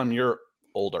by the time you're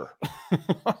older.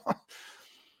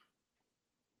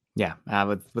 Yeah,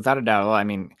 without a doubt.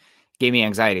 Well, gave me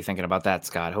anxiety thinking about that,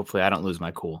 Scott. Hopefully I don't lose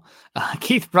my cool.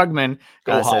 Keith Brugman.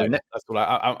 Go high. That's what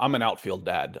I'm an outfield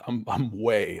dad. I'm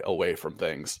way away from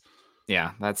things.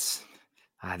 Yeah,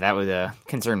 that would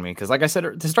concern me because, like I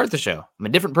said to start the show, I'm a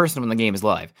different person when the game is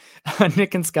live.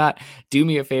 Nick and Scott, do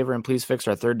me a favor and please fix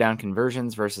our third down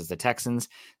conversions versus the Texans.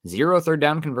 0 third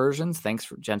down conversions.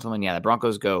 Thanks, gentlemen. Yeah, the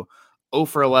Broncos go 0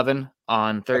 for 11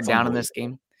 on third down in this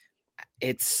game.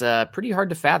 It's pretty hard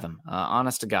to fathom,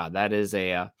 honest to God. That is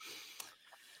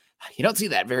you don't see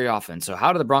that very often. So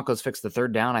how do the Broncos fix the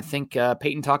third down? I think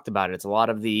Peyton talked about it. It's a lot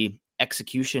of the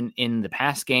execution in the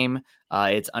pass game.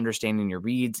 It's understanding your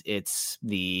reads. It's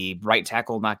the right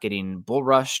tackle not getting bull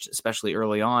rushed, especially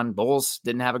early on. Bowles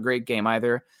didn't have a great game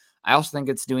either. I also think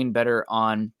it's doing better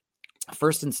on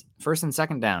first and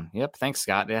second down. Yep. Thanks,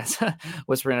 Scott. Yes.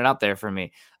 Whispering it out there for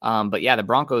me. But yeah, the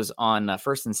Broncos on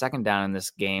first and second down in this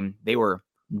game, they were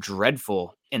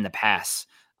dreadful in the pass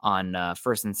on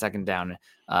first and second down.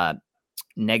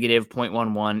 Negative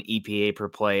 0.11 EPA per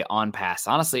play on pass.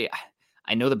 Honestly,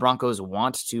 I know the Broncos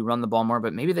want to run the ball more,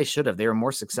 but maybe they should have. They were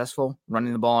more successful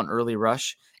running the ball on early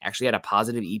rush, actually had a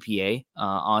positive EPA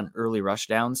on early rush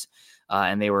downs,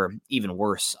 and they were even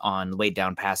worse on late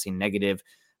down passing, negative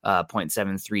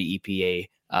 0.73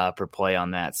 EPA per play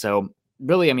on that. So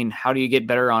really, I mean, how do you get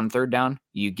better on third down?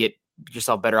 You get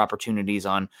yourself better opportunities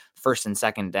on first and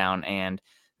second down, and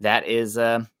that is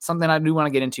something I do want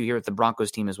to get into here with the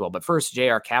Broncos team as well. But first,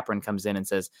 J.R. Capron comes in and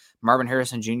says Marvin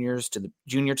Harrison Jr. to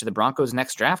the Broncos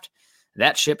next draft.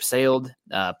 That ship sailed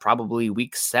probably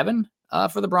week 7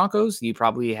 for the Broncos. You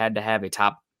probably had to have a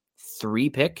top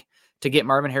 3 pick to get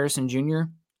Marvin Harrison Jr.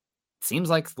 Seems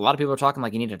like a lot of people are talking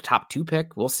like you need a top 2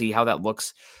 pick. We'll see how that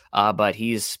looks. But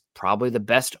he's probably the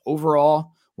best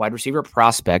overall wide receiver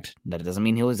prospect. That doesn't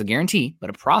mean he was a guarantee,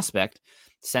 but a prospect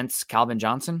since Calvin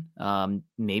Johnson.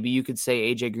 Maybe you could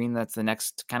say AJ Green. That's the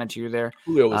next kind of tier there.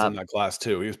 Julio was in that class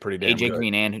too. He was pretty damn AJ good.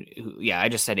 Green I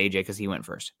just said AJ because he went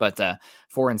first, but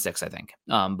 4 and 6, I think.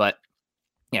 But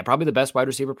yeah, probably the best wide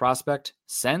receiver prospect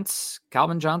since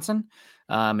Calvin Johnson.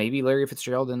 Maybe Larry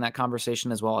Fitzgerald in that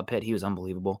conversation as well at Pitt. He was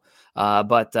unbelievable.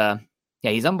 But yeah,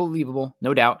 he's unbelievable.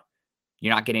 No doubt.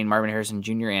 You're not getting Marvin Harrison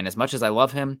Jr. And as much as I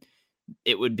love him,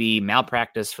 it would be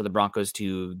malpractice for the Broncos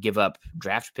to give up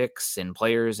draft picks and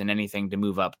players and anything to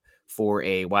move up for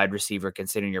a wide receiver,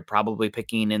 considering you're probably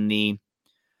picking in the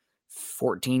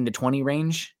 14 to 20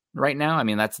 range right now. I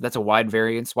mean, that's a wide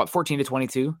variance. 14 to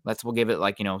 22. We'll give it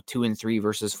 2 and 3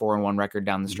 versus 4 and 1 record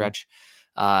down the stretch.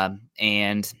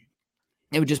 And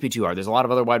it would just be too hard. There's a lot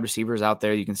of other wide receivers out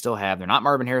there you can still have. They're not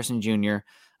Marvin Harrison Jr.,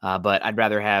 but I'd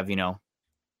rather have,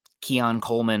 Keon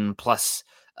Coleman plus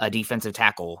a defensive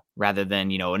tackle rather than,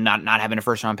 not having a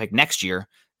first round pick next year,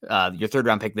 your third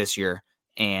round pick this year,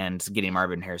 and getting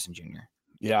Marvin Harrison Jr.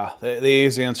 Yeah. The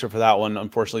easy answer for that one,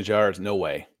 unfortunately, JR, is no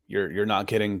way. You're not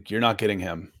getting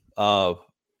him. And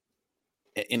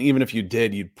even if you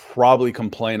did, you'd probably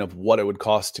complain of what it would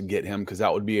cost to get him, because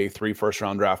that would be a 3 first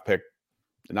round draft pick,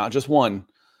 not just 1.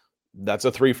 That's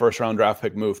a 3 first round draft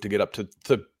pick move to get up to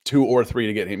 2 or 3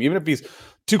 to get him. Even if these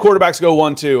 2 quarterbacks go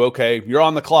 1-2, okay, you're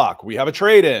on the clock. We have a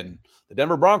trade in. The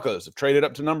Denver Broncos have traded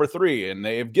up to number 3, and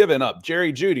they have given up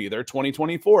Jerry Jeudy, their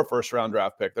 2024 first round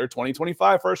draft pick, their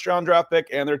 2025 first round draft pick,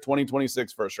 and their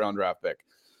 2026 first round draft pick.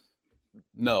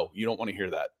 No, you don't want to hear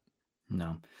that.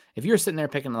 No. If you're sitting there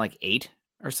picking 8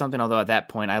 or something, although at that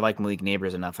point I like Malik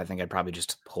Neighbors enough, I think I'd probably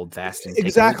just hold fast. And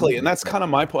exactly, and that's kind of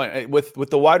my point. With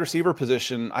the wide receiver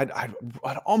position, I'd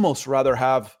almost rather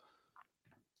have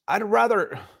 –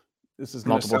 this is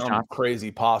going to sound crazy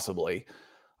possibly.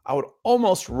 I would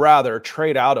almost rather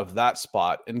trade out of that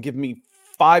spot and give me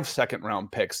 5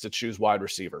 second-round picks to choose wide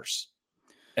receivers.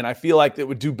 And I feel like it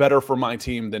would do better for my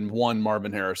team than 1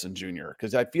 Marvin Harrison Jr.,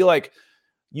 because I feel like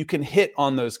you can hit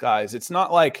on those guys. It's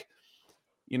not like –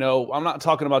 I'm not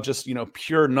talking about just,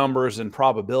 pure numbers and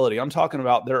probability. I'm talking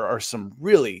about there are some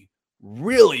really,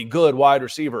 really good wide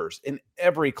receivers in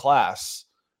every class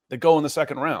that go in the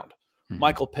second round. Mm-hmm.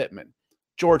 Michael Pittman,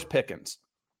 George Pickens.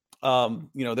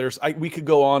 We could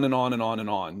go on and on and on and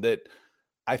on, that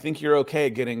I think you're okay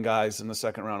getting guys in the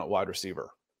second round at wide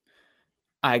receiver.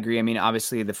 I agree. I mean,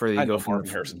 obviously the further you go from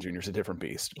Marvin Harrison Jr. is a different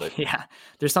beast, but yeah,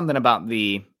 there's something about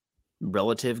the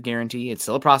relative guarantee. It's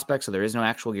still a prospect, so there is no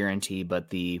actual guarantee, but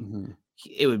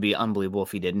it would be unbelievable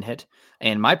if he didn't hit.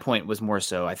 And my point was more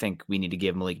so, I think we need to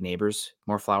give Malik Neighbors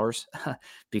more flowers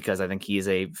because I think he is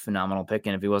a phenomenal pick.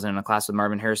 And if he wasn't in a class with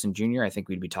Marvin Harrison Jr., I think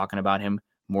we'd be talking about him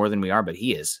more than we are, but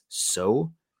he is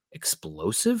so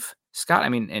explosive, Scott. I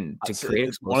mean, and to create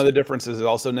explosive. One of the differences is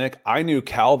also, Nick, I knew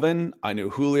Calvin, I knew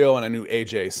Julio, and I knew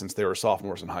AJ since they were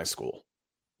sophomores in high school.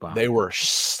 Wow. They were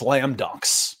slam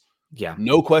dunks. Yeah.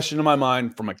 No question in my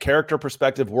mind, from a character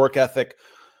perspective, work ethic,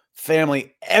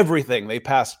 family, everything. They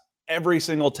passed every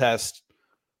single test,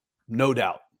 no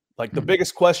doubt. The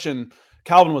biggest question,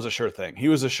 Calvin was a sure thing. He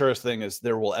was the surest thing as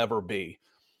there will ever be.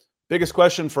 Biggest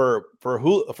question for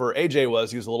AJ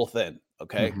was he was a little thin.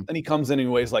 Okay. Then he comes in and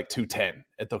he weighs 210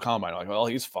 at the combine. Well,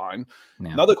 he's fine.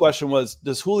 Yeah. Another question was,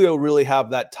 does Julio really have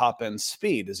that top end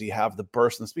speed? Does he have the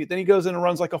burst and speed? Then he goes in and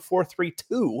runs a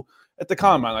 4.32 at the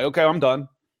combine. Okay, I'm done.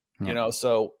 Yeah.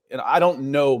 So I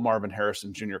don't know Marvin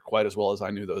Harrison Jr. quite as well as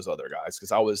I knew those other guys,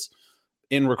 because I was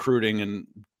in recruiting and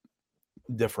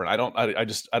different. I don't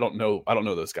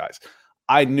know those guys.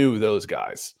 I knew those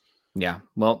guys. Yeah.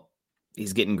 Well,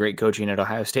 he's getting great coaching at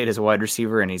Ohio State as a wide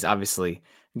receiver, and he's obviously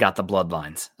got the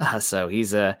bloodlines. So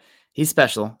he's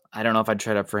special. I don't know if I'd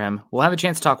trade up for him. We'll have a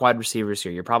chance to talk wide receivers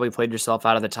here. You probably played yourself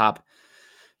out of the top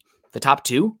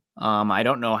 2 I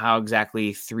don't know how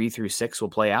exactly 3 through 6 will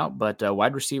play out, but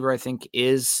wide receiver I think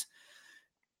is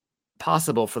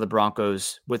possible for the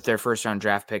Broncos with their first round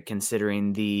draft pick,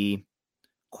 considering the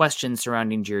questions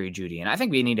surrounding Jerry Jeudy. And I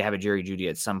think we need to have a Jerry Jeudy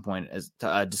at some point as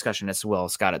a discussion as well,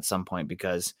 Scott, at some point,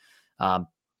 because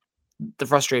the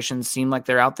frustrations seem like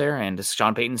they're out there, and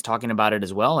Sean Payton's talking about it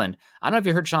as well. And I don't know if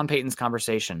you heard Sean Payton's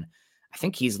conversation. I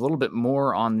think he's a little bit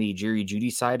more on the Jerry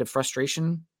Jeudy side of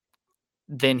frustration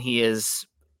than he is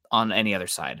on any other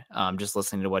side. Just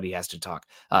listening to what he has to talk,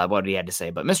 what he had to say.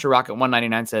 But Mr. Rocket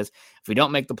 199 says, if we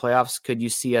don't make the playoffs, could you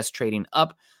see us trading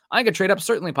up? I think a trade up is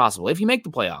certainly possible. If you make the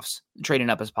playoffs, trading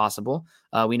up is possible.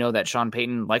 We know that Sean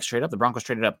Payton likes trade up. The Broncos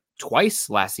traded up twice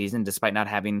last season, despite not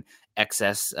having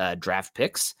excess draft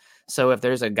picks. So if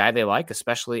there's a guy they like,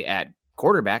 especially at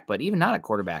quarterback, but even not at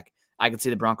quarterback, I could see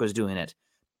the Broncos doing it.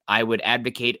 I would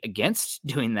advocate against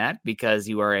doing that because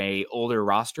you are a older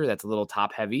roster that's a little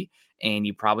top heavy, and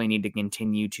you probably need to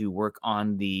continue to work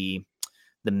on the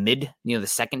mid, the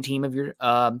second team of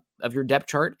your depth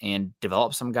chart and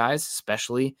develop some guys,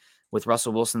 especially with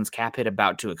Russell Wilson's cap hit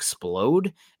about to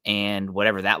explode, and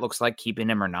whatever that looks like, keeping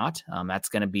him or not, that's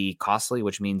going to be costly,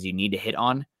 which means you need to hit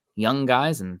on young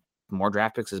guys, and more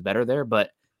draft picks is better there,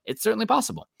 but it's certainly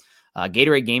possible.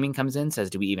 Gatorade Gaming comes in, says,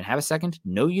 do we even have a second?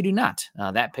 No, you do not.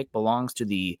 That pick belongs to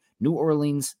the New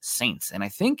Orleans Saints. And I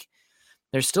think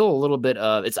there's still a little bit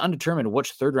of, it's undetermined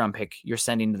which third round pick you're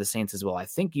sending to the Saints as well. I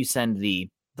think you send the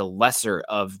lesser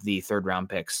of the third round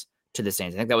picks to the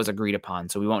Saints. I think that was agreed upon.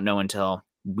 So we won't know until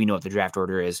we know what the draft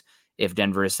order is, if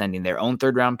Denver is sending their own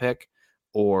third round pick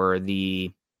or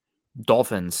the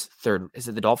Dolphins I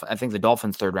think the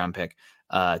Dolphins third round pick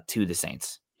to the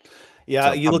Saints. Yeah,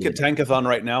 So you look at Tankathon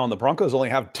right now, and the Broncos only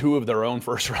have two of their own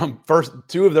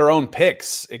two of their own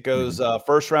picks. It goes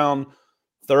first round,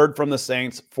 third from the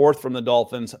Saints, fourth from the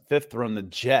Dolphins, fifth from the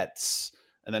Jets,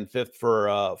 and then fifth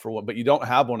for what. But you don't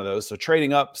have one of those, so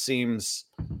trading up seems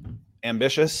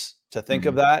ambitious to think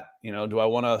of that. Do I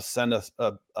want to send a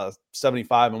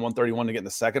 75 and 131 to get in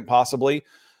the second, possibly?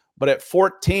 But at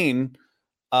 14,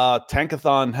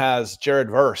 Tankathon has Jared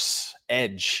Verse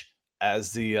edge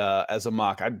as a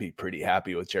mock. I'd be pretty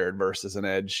happy with Jared Verse as an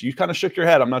edge. You kind of shook your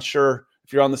head. I'm not sure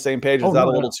if you're on the same page. Is that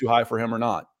a little too high for him or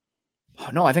not?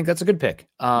 No, I think that's a good pick.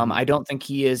 I don't think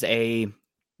he is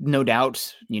no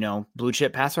doubt, blue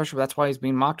chip pass rusher, but that's why he's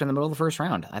being mocked in the middle of the first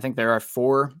round. I think there are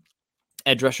 4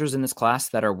 edge rushers in this class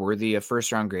that are worthy of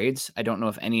first round grades. I don't know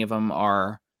if any of them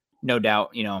are, no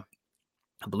doubt,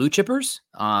 blue chippers,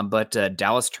 but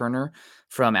Dallas Turner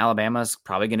from Alabama is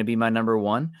probably going to be my number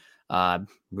 1.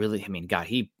 Really, I mean, God,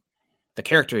 the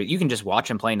character, you can just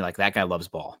watch him playing like that guy loves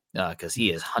ball because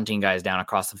he is hunting guys down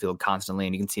across the field constantly,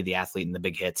 and you can see the athlete in the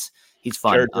big hits. He's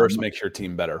fun. Jared Verse makes your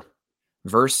team better.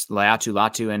 Verse,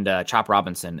 Latu, and Chop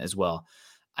Robinson as well.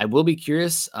 I will be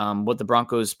curious what the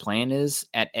Broncos' plan is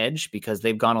at edge, because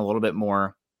they've gone a little bit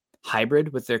more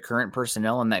hybrid with their current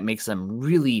personnel, and that makes them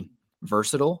really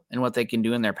versatile in what they can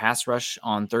do in their pass rush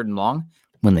on third and long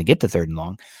when they get to third and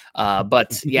long.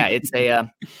 But yeah, it's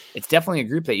definitely a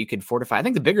group that you could fortify. I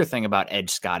think the bigger thing about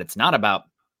edge, Scott, it's not about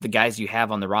the guys you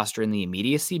have on the roster in the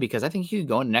immediacy, because I think you could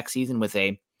go into next season with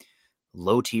a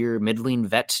low tier, middling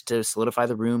vet to solidify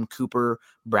the room, Cooper,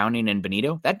 Browning, and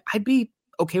Benito. That I'd be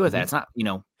okay with that. It's not,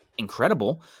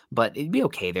 incredible, but it'd be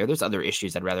okay there. There's other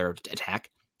issues I'd rather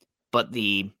attack. But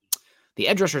the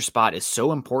edge rusher spot is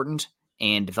so important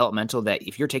and developmental that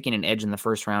if you're taking an edge in the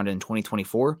first round in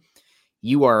 2024,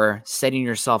 you are setting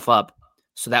yourself up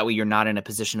so that way you're not in a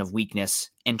position of weakness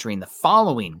entering the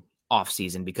following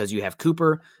offseason, because you have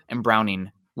Cooper and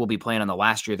Browning will be playing on the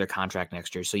last year of their contract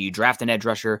next year. So you draft an edge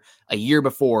rusher a year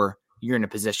before you're in a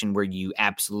position where you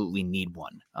absolutely need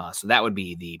one. So that would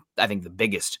be I think the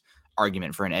biggest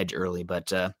argument for an edge early.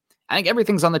 But I think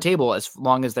everything's on the table as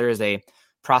long as there is a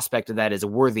prospect that is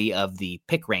worthy of the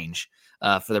pick range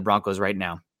for the Broncos right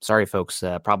now. Sorry, folks,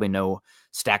 probably no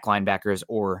stack linebackers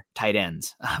or tight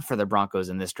ends for the Broncos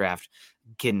in this draft,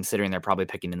 considering they're probably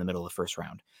picking in the middle of the first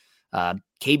round.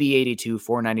 KB82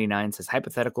 499 says,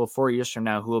 hypothetical, 4 years from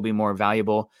now, who will be more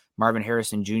valuable, Marvin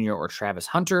Harrison Jr. or Travis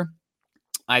Hunter?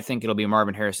 I think it'll be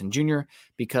Marvin Harrison Jr.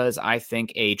 because I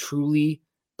think a truly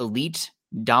elite,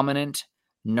 dominant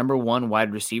number 1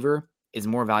 wide receiver is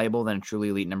more valuable than a truly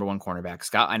elite number 1 cornerback.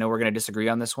 Scott, I know we're going to disagree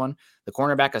on this one. The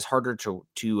cornerback is harder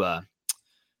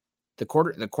the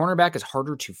cornerback is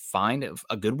harder to find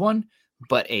a good one,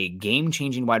 but a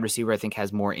game-changing wide receiver, I think,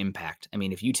 has more impact. I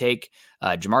mean, if you take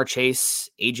Jamar Chase,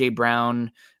 A.J.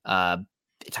 Brown,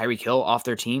 Tyreek Hill off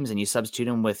their teams and you substitute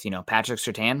them with, Patrick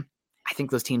Surtain, I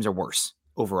think those teams are worse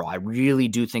overall. I really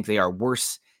do think they are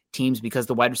worse teams because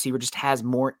the wide receiver just has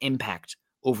more impact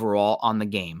overall on the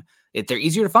game. They're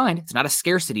easier to find. It's not a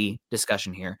scarcity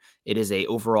discussion here. It is a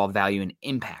overall value and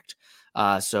impact.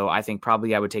 So I think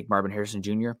probably I would take Marvin Harrison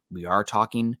Jr. We are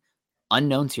talking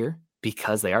unknowns here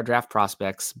because they are draft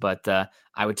prospects, but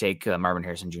I would take Marvin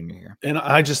Harrison Jr. here. And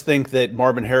I just think that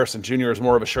Marvin Harrison Jr. is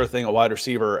more of a sure thing, a wide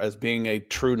receiver, as being a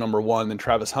true number one than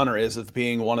Travis Hunter is as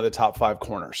being one of the top 5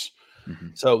 corners. Mm-hmm.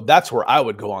 So that's where I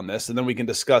would go on this. And then we can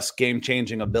discuss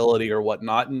game-changing ability or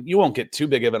whatnot. And you won't get too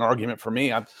big of an argument from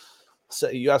me.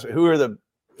 You ask me, who are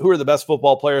the best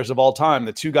football players of all time?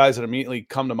 The 2 guys that immediately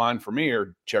come to mind for me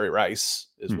are Jerry Rice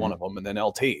is one of them, and then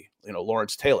LT,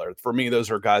 Lawrence Taylor. For me,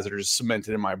 those are guys that are just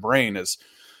cemented in my brain as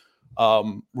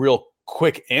real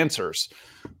quick answers.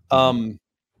 So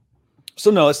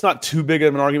no, it's not too big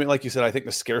of an argument. Like you said, I think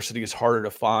the scarcity is harder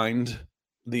to find.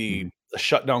 The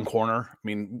shutdown corner. I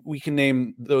mean, we can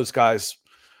name those guys.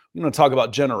 We want to talk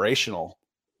about generational.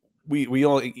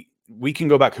 We can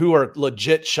go back who are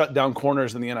legit shutdown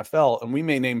corners in the NFL, and we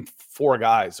may name 4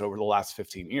 guys over the last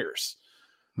 15 years.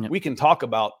 Yep. We can talk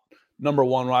about number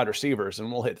 1 wide receivers,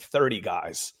 and we'll hit 30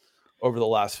 guys over the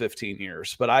last 15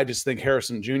 years. But I just think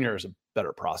Harrison Jr. is a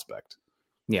better prospect.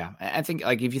 Yeah, I think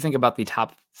if you think about the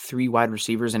top 3 wide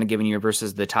receivers in a given year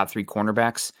versus the top 3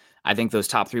 cornerbacks, I think those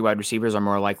top 3 wide receivers are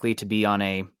more likely to be on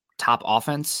a top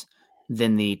offense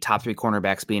than the top 3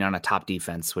 cornerbacks being on a top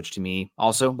defense, which to me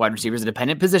also wide receiver is a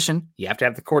dependent position. You have to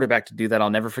have the quarterback to do that. I'll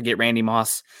never forget Randy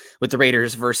Moss with the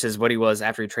Raiders versus what he was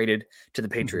after he traded to the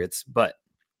Patriots. But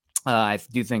I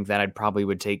do think that I probably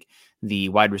would take the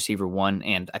wide receiver 1,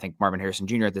 and I think Marvin Harrison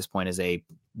Jr. at this point is a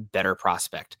better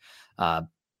prospect.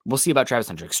 We'll see about Travis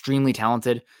Hunter. Extremely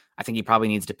talented. I think he probably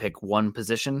needs to pick one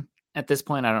position at this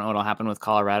point. I don't know what'll happen with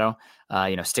Colorado.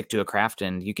 Stick to a craft,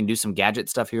 and you can do some gadget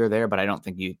stuff here or there, but I don't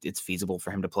think it's feasible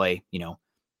for him to play,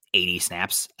 80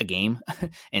 snaps a game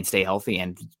and stay healthy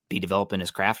and be developing his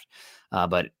craft.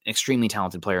 But extremely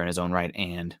talented player in his own right,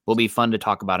 and will be fun to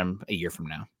talk about him a year from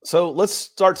now. So let's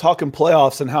start talking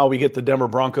playoffs and how we get the Denver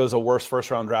Broncos a worse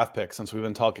first-round draft pick since we've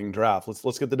been talking draft.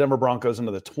 Let's get the Denver Broncos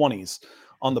into the 20s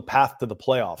on the path to the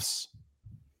playoffs.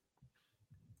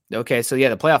 Okay, so the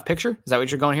playoff picture, is that what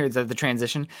you're going here? Is that the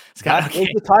transition? Scott, okay.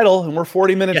 The title, and we're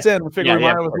 40 minutes in. We figure we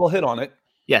might as well hit on it.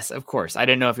 Yes, of course. I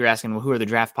didn't know if you're asking, well, who are the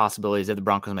draft possibilities that the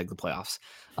Broncos make the playoffs?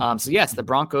 So yes, the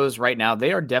Broncos right now,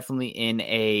 they are definitely in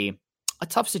a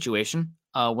tough situation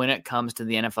when it comes to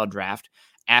the NFL draft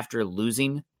after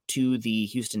losing to the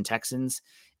Houston Texans.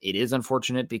 It is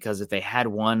unfortunate because if they had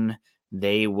won,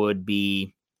 they would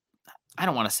be, I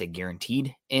don't want to say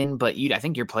guaranteed in, but I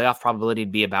think your playoff probability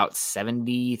would be about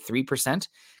 73%,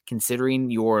 considering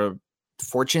your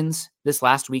fortunes this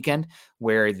last weekend,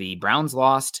 where the Browns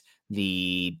lost,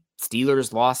 the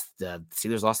Steelers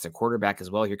lost their quarterback as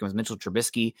well. Here comes Mitchell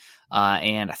Trubisky.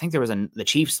 And I think there was the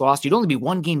Chiefs lost. You'd only be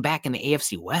 1 game back in the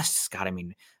AFC West, Scott. I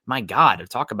mean, my God,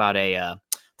 talk about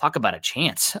a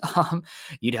chance.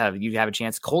 You'd have a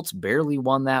chance. Colts barely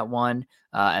won that one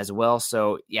as well.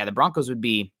 So yeah, the Broncos would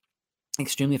be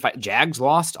extremely fight. Jags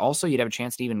lost. Also, you'd have a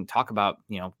chance to even talk about,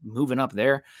 moving up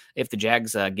there if the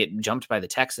Jags get jumped by the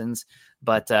Texans.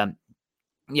 But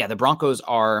the Broncos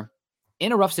are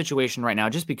in a rough situation right now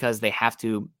just because they have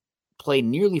to play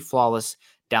nearly flawless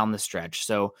down the stretch.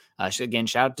 So again,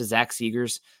 shout out to Zach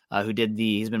Seegers, who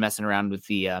he's been messing around with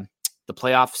the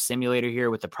playoff simulator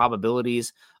here with the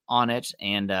probabilities on it.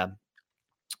 And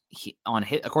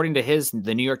according to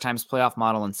the New York Times playoff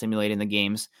model and simulating the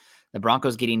games, the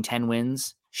Broncos getting 10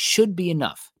 wins should be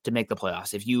enough to make the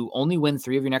playoffs. If you only win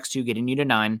 3 of your next 2, getting you to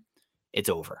 9, it's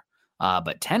over.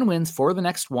 But 10 wins for the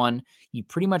next one, you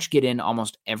pretty much get in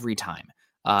almost every time.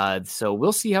 So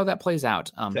we'll see how that plays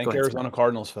out. Thank Arizona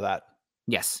Cardinals for that.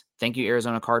 Yes. Thank you,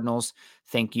 Arizona Cardinals.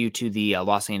 Thank you to the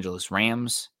Los Angeles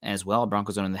Rams as well.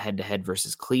 Broncos on the head-to-head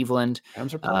versus Cleveland.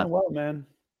 Rams are playing well, man.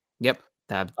 Yep.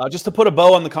 Just to put a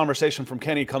bow on the conversation from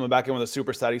Kenny coming back in with a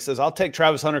super stat, he says, I'll take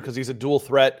Travis Hunter because he's a dual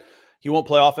threat. He won't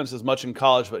play offense as much in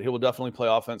college, but he will definitely play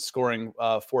offense, scoring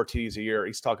 4 TDs a year.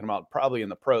 He's talking about probably in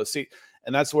the pros. See,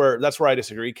 and that's where I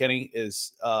disagree, Kenny,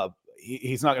 is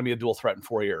he's not going to be a dual threat in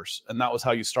 4 years. And that was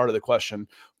how you started the question.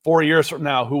 4 years from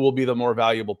now, who will be the more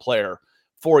valuable player?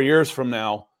 4 years from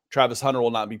now, Travis Hunter will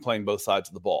not be playing both sides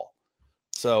of the ball.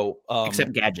 So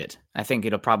except gadget, I think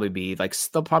it'll probably be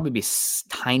there'll probably be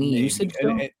tiny usage.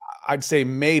 And I'd say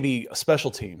maybe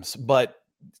special teams, but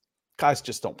guys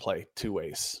just don't play 2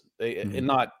 ways. They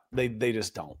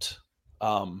just don't.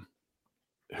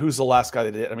 Who's the last guy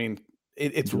that did? I mean,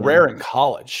 it's rare in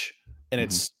college,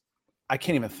 and I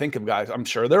can't even think of guys. I'm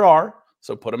sure there are.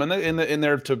 So put them in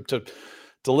there to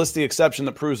list the exception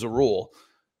that proves the rule.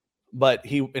 But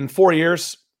in 4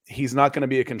 years, he's not going to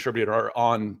be a contributor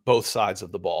on both sides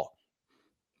of the ball.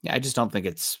 Yeah, I just don't think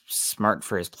it's smart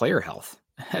for his player health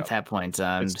at that point.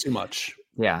 It's too much.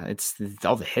 Yeah, it's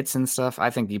all the hits and stuff. I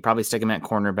think you probably stick him at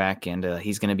cornerback, and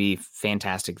he's going to be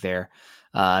fantastic there.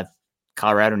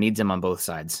 Colorado needs him on both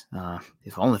sides.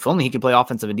 If only he could play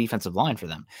offensive and defensive line for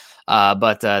them.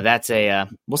 But that's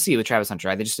we'll see with Travis Hunter.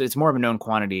 It's more of a known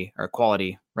quantity or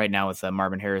quality right now with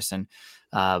Marvin Harrison.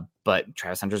 But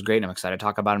Travis Hunter's great. And I'm excited to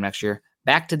talk about him next year.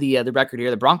 Back to the record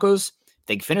here. The Broncos,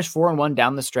 they finished 4-1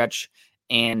 down the stretch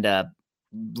and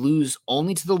lose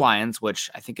only to the Lions, which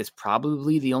I think is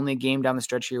probably the only game down the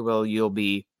stretch here where you'll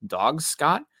be dogs,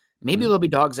 Scott. Maybe they'll be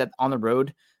dogs on the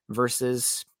road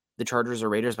versus the Chargers or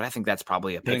Raiders, but I think that's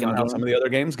probably a pick 'em how game. some of the other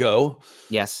games go.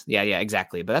 Yes. Yeah,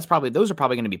 exactly. But those are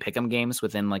probably going to be pick 'em games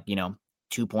within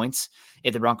 2 points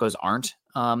if the Broncos aren't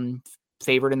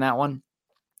favored in that one,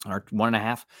 or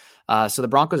 1.5. So the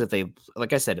Broncos, if they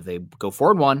go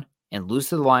 4-1 and lose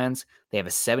to the Lions, they have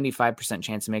a 75%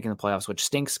 chance of making the playoffs, which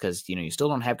stinks because, you still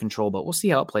don't have control, but we'll see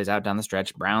how it plays out down the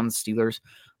stretch. Browns, Steelers,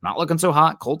 not looking so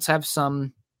hot. Colts have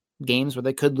some games where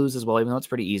they could lose as well, even though it's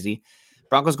pretty easy.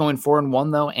 Broncos going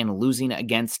 4-1 though, and losing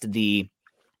against the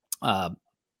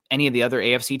any of the other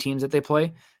AFC teams that they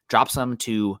play drops them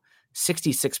to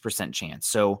 66% chance.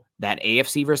 So that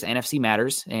AFC versus NFC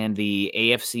matters, and the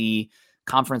AFC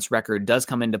conference record does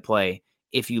come into play.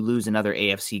 If you lose another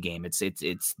AFC game,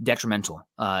 it's detrimental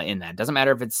in that. Doesn't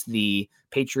matter if it's the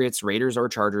Patriots, Raiders, or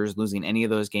Chargers. Losing any of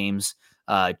those games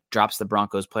drops the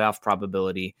Broncos' playoff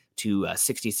probability to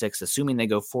 66, assuming they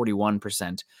go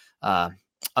 41%.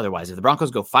 Otherwise, if the Broncos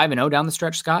go 5-0 down the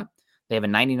stretch, Scott, they have a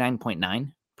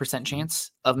 99.9% chance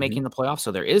of making the playoffs.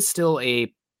 So there is still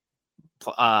a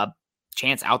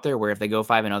chance out there where if they go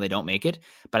 5-0, they don't make it.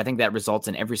 But I think that results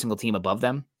in every single team above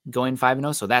them going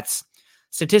 5-0. So that's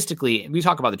statistically, we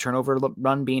talk about the turnover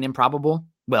run being improbable.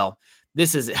 Well,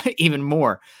 this is even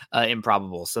more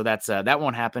improbable. So that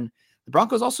won't happen. The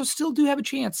Broncos also still do have a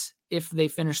chance if they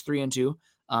finish 3-2.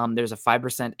 There's a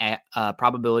 5%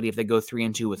 probability if they go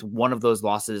 3-2 with one of those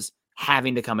losses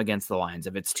having to come against the Lions.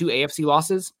 If it's 2 AFC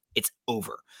losses, it's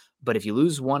over. But if you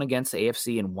lose one against the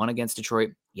AFC and one against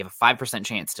Detroit, you have a 5%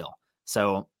 chance still.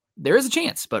 So there is a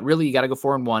chance, but really you got to go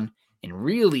 4-1, and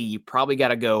really you probably got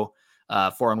to go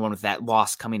 4-1 with that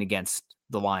loss coming against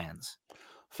the Lions.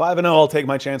 5-0, I'll take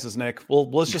my chances, Nick.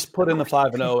 Let's just put in the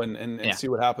 5-0 and see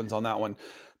what happens on that one.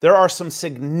 There are some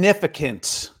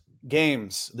significant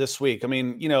games this week. I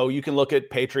mean, you can look at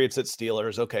Patriots at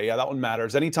Steelers. Okay, yeah, that one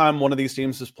matters. Anytime one of these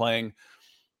teams is playing,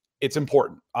 it's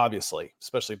important, obviously,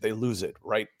 especially if they lose it,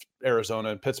 right? Arizona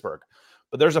and Pittsburgh.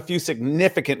 But there's a few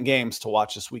significant games to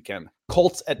watch this weekend.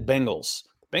 Colts at Bengals.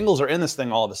 Bengals are in this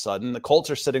thing all of a sudden. The Colts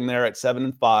are sitting there at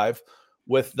 7-5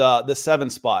 with the 7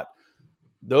 spot.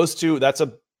 Those two, that's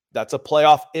a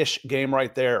playoff-ish game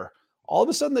right there. All of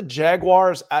a sudden, the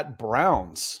Jaguars at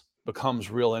Browns becomes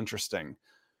real interesting.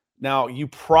 Now, you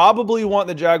probably want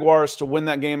the Jaguars to win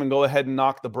that game and go ahead and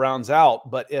knock the Browns out.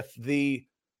 But if the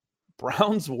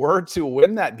Browns were to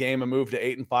win that game and move to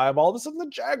 8-5, all of a sudden the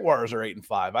Jaguars are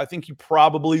 8-5. I think you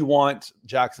probably want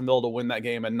Jacksonville to win that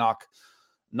game and knock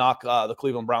the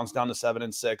Cleveland Browns down to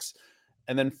 7-6.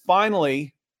 And then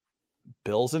finally,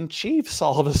 Bills and Chiefs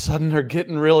all of a sudden are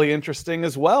getting really interesting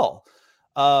as well.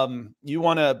 I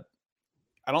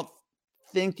don't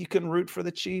think you can root for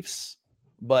the Chiefs,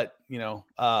 but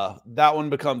that one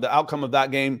become the outcome of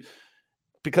that game,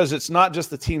 because it's not just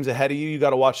the teams ahead of you. You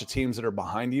got to watch the teams that are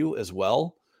behind you as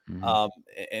well. Mm-hmm.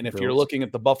 And if you're looking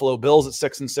at the Buffalo Bills at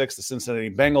 6-6, the Cincinnati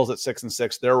Bengals at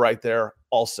 6-6, they're right there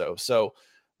also. So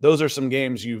those are some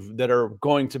games that are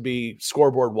going to be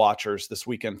scoreboard watchers this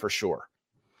weekend for sure.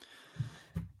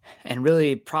 And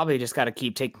really probably just got to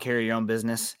keep taking care of your own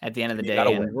business at the end of the day.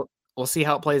 And we'll see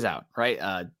how it plays out,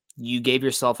 right? You gave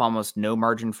yourself almost no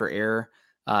margin for error.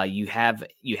 You had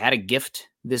a gift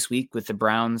this week with the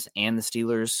Browns and the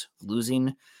Steelers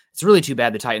losing. It's really too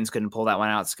bad the Titans couldn't pull that one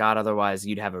out, Scott. Otherwise,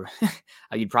 you'd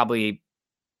probably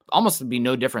almost be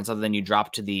no difference other than you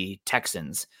drop to the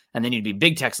Texans, and then you'd be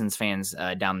big Texans fans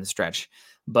down the stretch.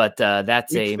 But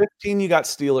that's Week 15. You got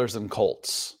Steelers and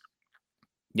Colts.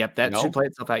 Yep, that should play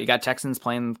itself out. You got Texans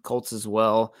playing Colts as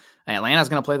well. Atlanta's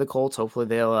going to play the Colts. Hopefully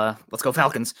they'll let's go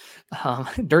Falcons.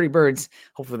 Dirty Birds.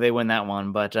 Hopefully they win that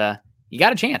one. But you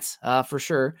got a chance for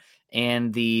sure.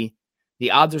 And the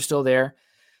odds are still there.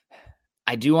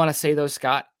 I do want to say though,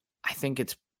 Scott, I think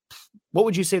what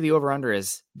would you say the over-under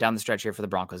is down the stretch here for the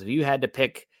Broncos? If you had to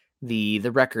pick the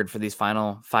record for these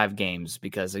final 5 games,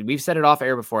 because we've said it off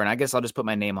air before, and I guess I'll just put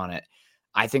my name on it.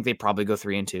 I think they probably go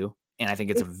 3-2. And I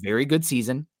think it's a very good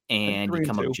season, and you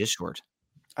come up just short.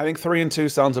 I think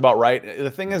 3-2 sounds about right. The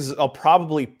thing is, I'll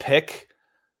probably pick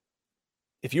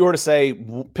if you were to say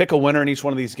pick a winner in each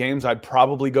one of these games, I'd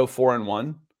probably go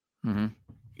 4-1. Mm-hmm.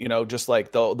 You know, just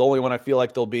like the only one I feel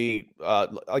like they'll be,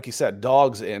 like you said,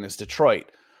 dogs in is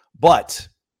Detroit. But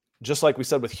just like we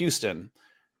said with Houston,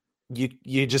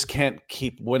 you just can't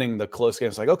keep winning the close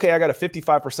games. Like, okay, I got a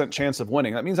 55% chance of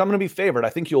winning. That means I'm going to be favored. I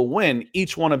think you'll win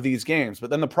each one of these games. But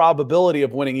then the probability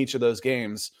of winning each of those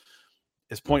games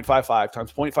is 0.55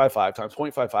 times 0.55 times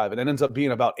 0.55, and it ends up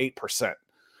being about 8%.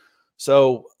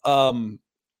 So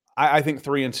I think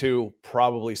 3-2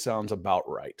 probably sounds about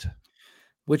right.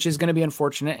 Which is going to be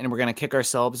unfortunate, and we're going to kick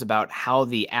ourselves about how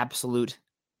the absolute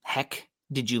heck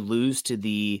did you lose to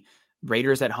the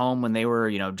Raiders at home when they were,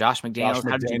 Josh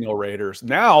McDaniel Raiders.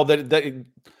 Now they're going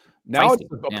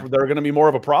to be more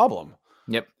of a problem.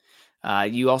 Yep.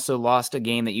 You also lost a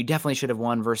game that you definitely should have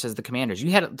won versus the Commanders.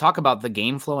 You had to talk about the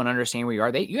game flow and understand where you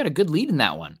are. You had a good lead in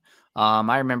that one.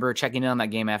 I remember checking in on that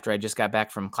game after I just got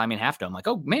back from climbing Half Dome. Like,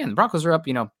 oh man, the Broncos are up,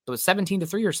 it was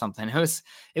 17-3 or something.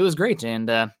 It was great.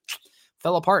 And,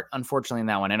 fell apart, unfortunately, in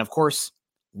that one. And, of course,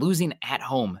 losing at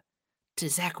home to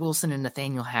Zach Wilson and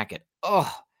Nathaniel Hackett.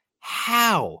 Oh,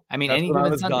 how? I mean, that's when I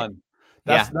was done.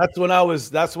 That's when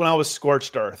I was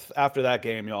scorched earth after that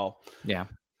game, y'all. Yeah.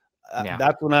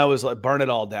 That's when I was like, burn it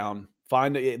all down.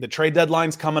 Find the trade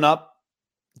deadline's coming up.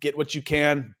 Get what you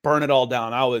can. Burn it all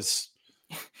down. I was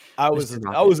in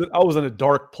a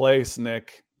dark place,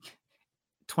 Nick.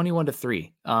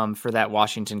 21-3 for that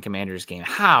Washington Commanders game.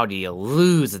 How do you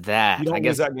lose that? You don't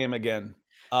lose that game again.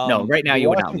 No, right now you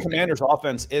would not. Washington Commanders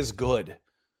offense is good.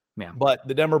 Yeah. But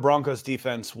the Denver Broncos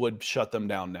defense would shut them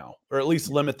down now, or at least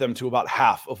limit them to about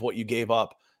half of what you gave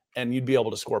up, and you'd be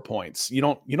able to score points. You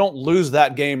don't lose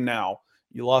that game now.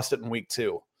 You lost it in week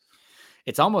 2.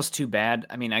 It's almost too bad.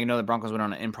 I mean, I know the Broncos went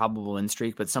on an improbable win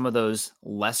streak, but some of those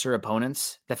lesser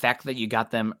opponents, the fact that you got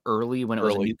them early when it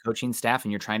was a new coaching staff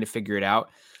and you're trying to figure it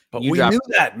out. But we knew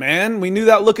that, man. We knew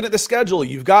that looking at the schedule.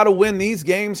 You've got to win these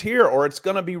games here, or it's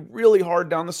going to be really hard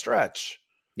down the stretch.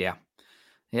 Yeah.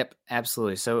 Yep,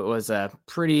 absolutely. So it was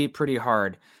pretty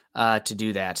hard to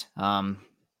do that.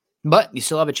 But you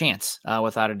still have a chance,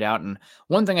 without a doubt. And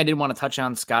one thing I did want to touch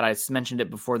on, Scott, I mentioned it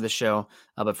before the show,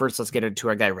 but first let's get into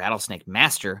our guy Rattlesnake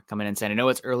Master coming in and saying, I know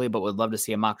it's early, but would love to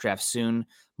see a mock draft soon.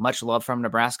 Much love from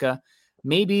Nebraska.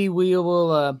 Maybe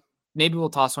we'll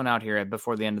toss one out here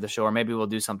before the end of the show, or maybe we'll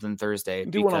do something Thursday.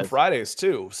 Do one on Fridays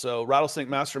too. So Rattlesnake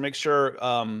Master, make sure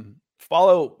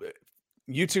follow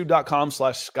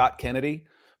youtube.com/Scott Kennedy.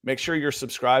 Make sure you're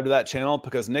subscribed to that channel,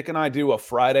 because Nick and I do a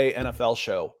Friday NFL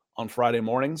show on Friday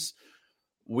mornings.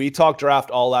 We talked draft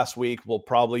all last week. We'll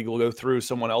go through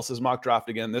someone else's mock draft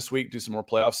again this week, do some more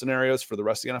playoff scenarios for the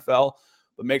rest of the NFL.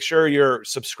 But make sure you're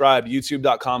subscribed,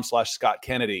 youtube.com/Scott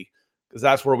Kennedy, because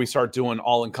that's where we start doing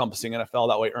all-encompassing NFL.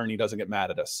 That way Ernie doesn't get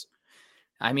mad at us.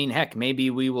 I mean, heck, maybe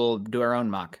we will do our own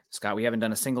mock. Scott, we haven't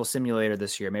done a single simulator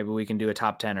this year. Maybe we can do a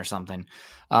top 10 or something.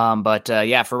 But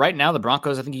for right now, the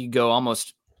Broncos, I think you could go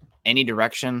almost any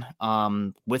direction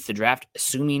with the draft,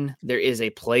 assuming there is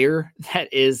a player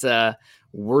that is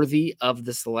worthy of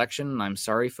the selection. I'm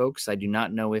sorry, folks. I do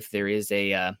not know if there is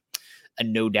a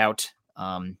no doubt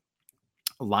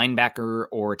linebacker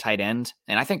or tight end.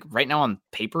 And I think right now on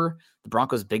paper, the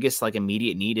Broncos' biggest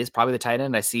immediate need is probably the tight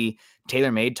end. I see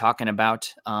TaylorMade talking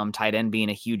about tight end being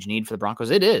a huge need for the Broncos.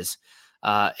 It is.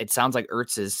 It sounds like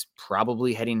Ertz is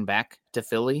probably heading back to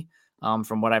Philly.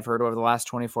 From what I've heard over the last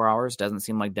 24 hours, doesn't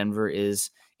seem like Denver is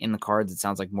in the cards. It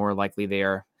sounds like more likely they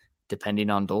are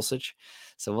depending on Dulcich.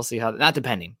 So we'll see how, not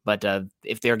depending, but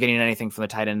if they're getting anything from the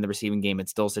tight end in the receiving game,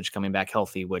 it's Dulcich coming back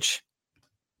healthy, which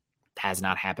has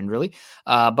not happened really.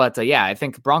 I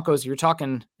think Broncos, you're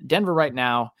talking Denver right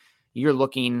now, you're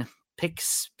looking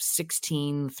picks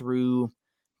 16 through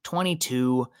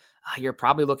 22. You're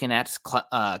probably looking at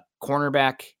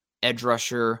cornerback, edge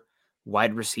rusher,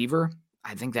 wide receiver.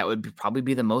 I think that would probably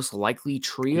be the most likely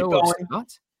trio of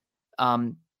spots.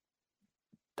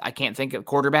 I can't think of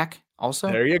quarterback also.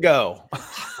 There you go.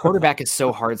 Quarterback is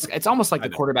so hard. It's almost like the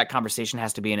quarterback conversation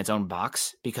has to be in its own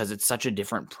box, because it's such a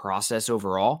different process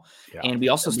overall. Yeah. And we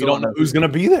also still don't know who's going to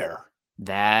be there.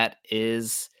 That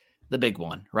is the big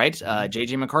one, right?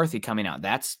 JJ McCarthy coming out.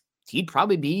 He'd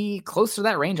probably be close to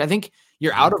that range. I think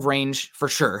you're out of range for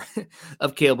sure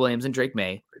of Caleb Williams and Drake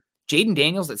May. Jaden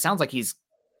Daniels, it sounds like he's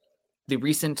the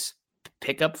recent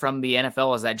pickup from the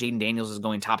NFL is that Jaden Daniels is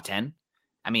going top 10.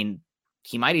 I mean,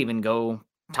 he might even go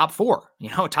top 4,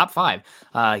 top 5.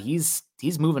 He's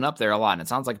moving up there a lot. And it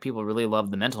sounds like people really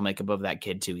love the mental makeup of that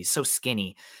kid too. He's so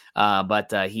skinny,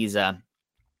 but he's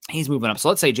moving up. So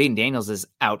let's say Jaden Daniels is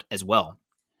out as well.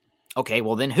 Okay,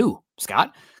 well then who?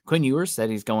 Scott. Quinn Ewers said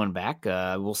he's going back.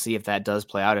 We'll see if that does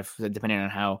play out, if depending on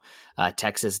how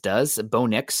Texas does. Bo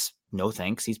Nix, no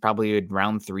thanks. He's probably a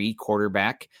round 3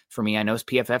 quarterback for me. I know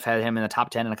PFF had him in the top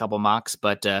 10 in a couple mocks,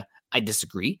 but I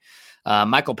disagree.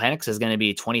 Michael Penix is going to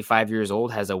be 25 years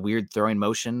old, has a weird throwing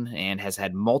motion, and has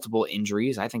had multiple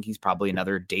injuries. I think he's probably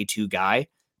another day 2 guy.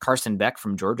 Carson Beck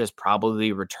from Georgia is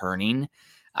probably returning.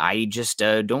 I just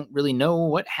don't really know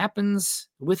what happens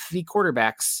with the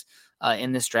quarterbacks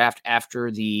in this draft after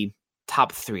the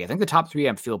top 3. I think the top 3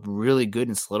 I feel really good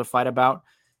and solidified about.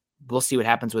 We'll see what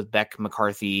happens with Beck,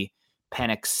 McCarthy,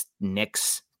 Penix,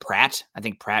 Nix, Pratt. I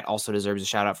think Pratt also deserves a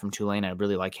shout out from Tulane. I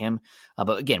really like him.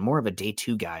 But again, more of a day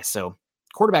 2 guy. So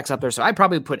quarterbacks up there. So I'd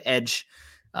probably put edge,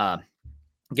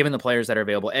 given the players that are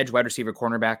available, edge, wide receiver,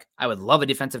 cornerback. I would love a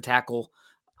defensive tackle.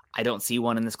 I don't see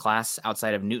one in this class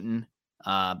outside of Newton.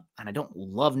 And I don't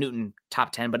love Newton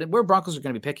top 10, but where Broncos are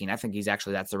going to be picking, I think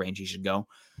that's the range he should go.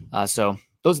 So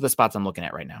those are the spots I'm looking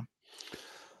at right now.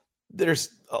 There's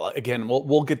again,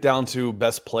 we'll get down to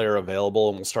best player available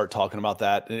and we'll start talking about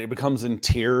that. And it becomes in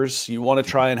tiers. You want to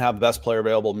try and have best player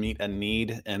available meet a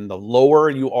need. And the lower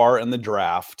you are in the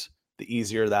draft, the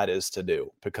easier that is to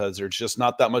do, because there's just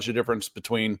not that much of a difference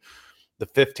between the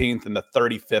 15th and the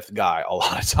 35th guy a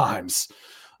lot of times.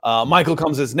 Michael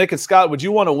comes as Nick and Scott, would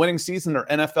you want a winning season or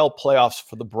NFL playoffs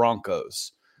for the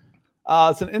Broncos?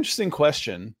 It's an interesting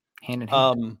question. Hand in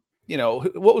hand.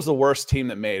 What was the worst team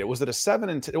that made it? Was it a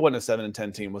 7-10? It wasn't a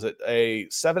 7-10 team. Was it a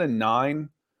 7-9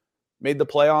 made the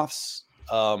playoffs?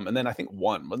 And then I think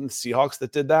one. Wasn't the Seahawks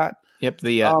that did that? Yep,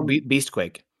 the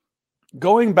Beastquake.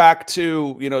 Going back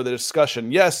to the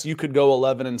discussion, yes, you could go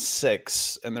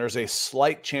 11-6, and there's a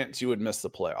slight chance you would miss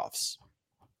the playoffs.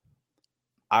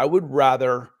 I would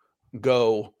rather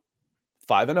go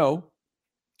 5-0,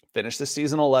 finish the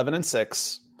season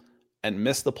 11-6, and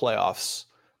miss the playoffs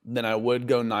than I would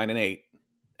go 9-8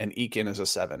 and eke in as a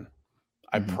 7.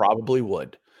 I probably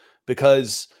would,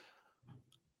 because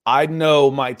I know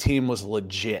my team was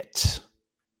legit.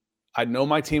 I know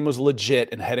my team was legit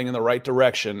and heading in the right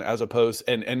direction, as opposed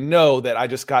and know that I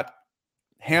just got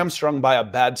hamstrung by a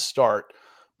bad start,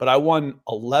 but I won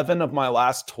 11 of my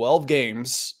last 12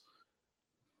 games.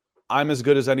 I'm as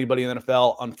good as anybody in the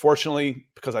NFL. Unfortunately,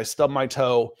 because I stubbed my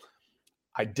toe,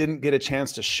 I didn't get a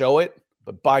chance to show it,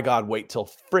 but by God, wait till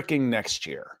freaking next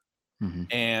year.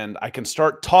 And I can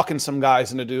start talking some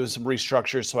guys into doing some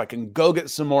restructures so I can go get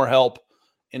some more help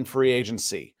in free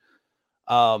agency.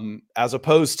 As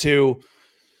opposed to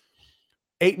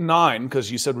 8-9,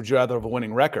 because you said, would you rather have a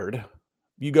winning record?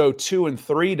 You go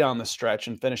 2-3 down the stretch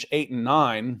and finish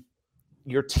 8-9,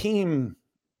 your team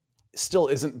still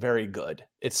isn't very good.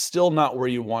 It's still not where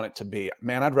you want it to be.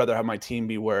 Man, I'd rather have my team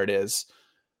be where it is.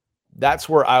 That's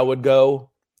where I would go.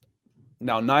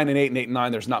 Now, 9-8 and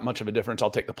 8-9, there's not much of a difference. I'll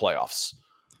take the playoffs.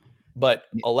 But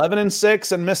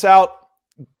 11-6 and miss out,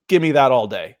 give me that all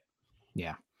day.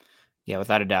 Yeah,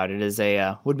 without a doubt. It is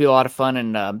would be a lot of fun,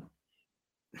 and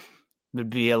would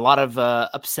be a lot of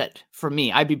upset for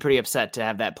me. I'd be pretty upset to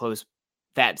have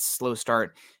that slow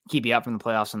start keep you out from the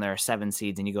playoffs when there are 7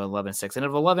 seeds and you go 11-6. And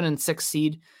if 11-6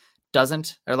 seed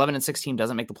doesn't, or 11-6 team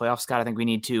doesn't make the playoffs, Scott, I think we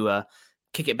need to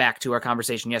kick it back to our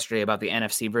conversation yesterday about the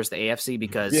NFC versus the AFC,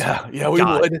 because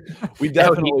we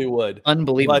definitely would.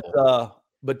 Unbelievable.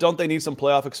 But don't they need some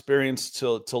playoff experience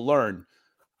to learn?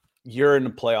 You're in the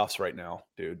playoffs right now,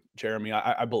 dude. Jeremy,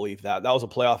 I believe that. That was a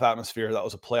playoff atmosphere. That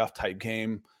was a playoff type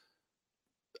game.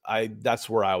 That's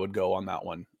where I would go on that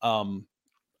one.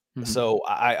 So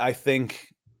I think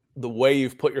the way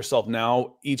you've put yourself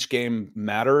now, each game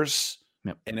matters.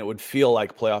 Yep. And it would feel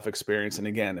like playoff experience. And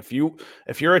again, if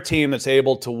you're a team that's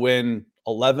able to win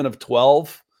 11 of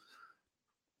 12,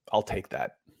 I'll take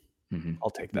that. I'll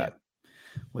take that.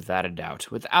 Without a doubt.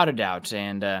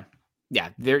 And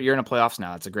you're in a playoffs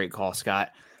now. That's a great call,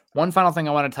 Scott. One final thing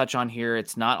I want to touch on here.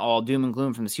 It's not all doom and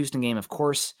gloom from this Houston game, of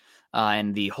course.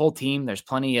 And the whole team, there's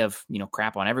plenty of,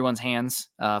 crap on everyone's hands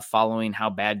following how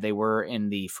bad they were in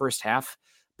the first half.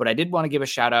 But I did want to give a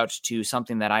shout out to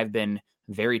something that I've been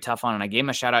very tough on. And I gave him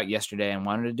a shout out yesterday and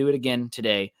wanted to do it again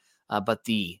today. But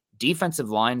the defensive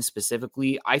line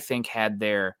specifically, I think, had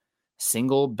their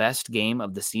single best game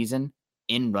of the season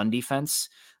in run defense.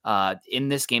 In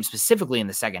this game, specifically in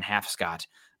the second half, Scott,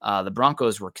 the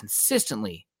Broncos were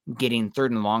consistently getting 3rd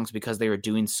and longs because they were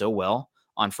doing so well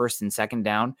on 1st and 2nd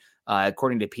down.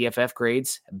 According to PFF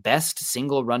grades, best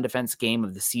single run defense game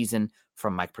of the season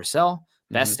from Mike Purcell,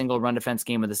 best single run defense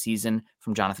game of the season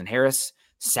from Jonathan Harris,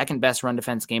 2nd best run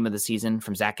defense game of the season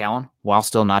from Zach Allen, while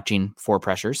still notching 4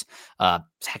 pressures.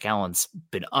 Zach Allen's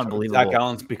been unbelievable. Zach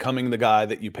Allen's becoming the guy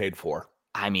that you paid for.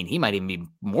 I mean, he might even be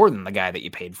more than the guy that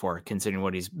you paid for, considering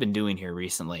what he's been doing here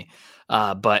recently.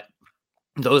 But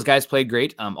those guys played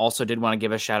great. Also did want to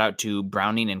give a shout out to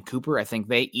Browning and Cooper. I think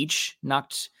they each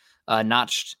notched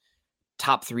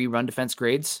top 3 run defense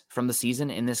grades from the season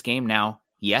in this game. Now,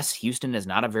 yes, Houston is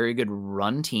not a very good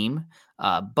run team,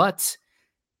 but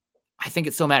I think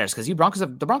it still matters because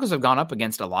the Broncos have gone up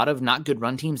against a lot of not good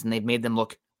run teams, and they've made them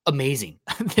look amazing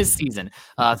this season.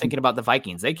 Thinking about the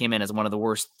Vikings, they came in as one of the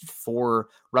worst 4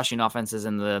 rushing offenses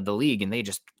in the league, and they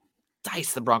just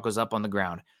diced the Broncos up on the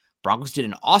ground. Broncos did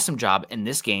an awesome job in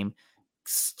this game,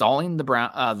 stalling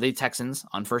the Texans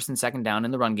on first and second down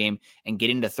in the run game and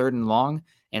getting to 3rd and long.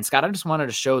 And Scott, I just wanted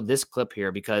to show this clip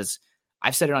here because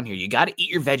I've said it on here. You got to eat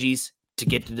your veggies to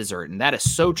get to dessert. And that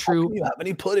is so true. How can you have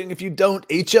any pudding if you don't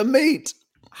eat your meat?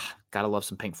 Gotta love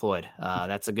some Pink Floyd.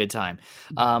 That's a good time.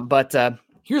 But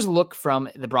here's a look from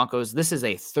the Broncos. This is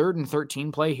a 3rd and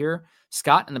 13 play here.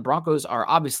 Scott, and the Broncos are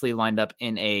obviously lined up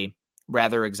in a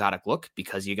rather exotic look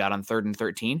because you got on 3rd and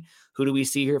 13. Who do we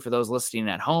see here for those listening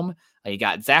at home? You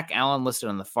got Zach Allen listed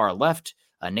on the far left.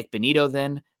 Nick Benito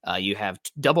then. You have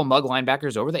double mug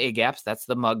linebackers over the A-gaps. That's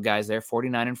the mug guys there,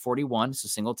 49 and 41, so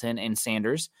Singleton and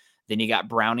Sanders. Then you got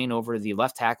Browning over the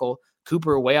left tackle,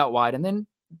 Cooper way out wide, and then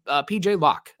PJ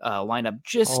Locke lined up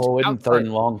just isn't outside. 3rd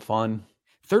and long fun?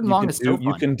 3rd and long is so fun.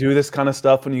 You can do this kind of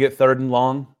stuff when you get 3rd and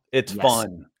long. It's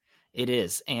fun. It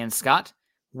is. And Scott,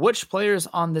 which players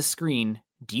on this screen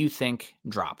do you think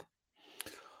drop?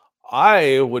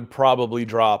 I would probably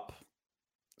drop.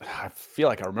 I feel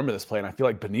like I remember this play, and I feel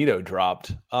like Benito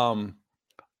dropped.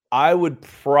 I would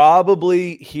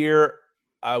probably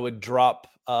drop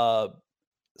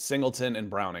Singleton and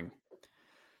Browning.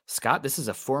 Scott, this is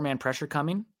a 4-man pressure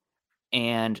coming,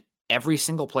 and every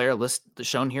single player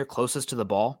shown here closest to the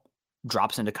ball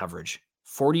drops into coverage.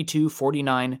 42,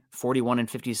 49, 41, and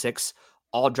 56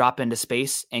 all drop into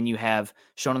space, and you have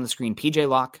shown on the screen PJ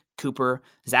Locke, Cooper,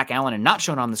 Zach Allen, and not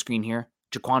shown on the screen here,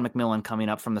 Jaquan McMillan coming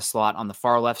up from the slot on the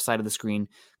far left side of the screen,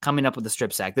 coming up with the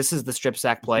strip sack. This is the strip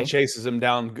sack play. He chases him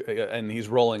down, and he's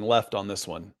rolling left on this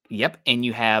one. Yep, and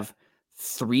you have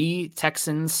 3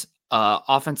 Texans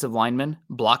offensive linemen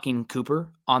blocking Cooper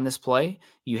on this play.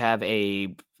 You have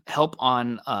a help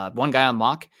on one guy on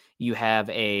Locke. You have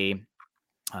 2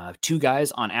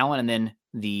 guys on Allen, and then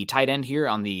the tight end here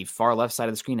on the far left side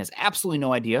of the screen has absolutely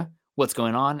no idea what's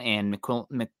going on, and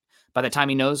by the time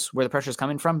he knows where the pressure is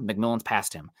coming from, McMillan's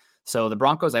past him. So the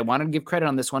Broncos, I wanted to give credit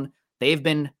on this one. They've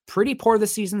been pretty poor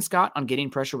this season, Scott, on getting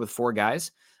pressure with 4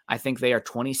 guys. I think they are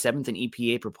 27th in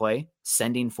EPA per play,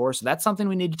 sending 4. So that's something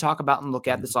we need to talk about and look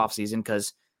at this offseason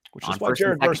because which is why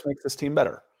Jared Verse makes this team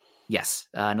better. Yes.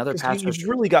 Another pass. You've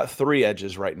really got 3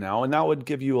 edges right now, and that would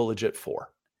give you a legit 4.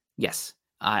 Yes.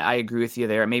 I agree with you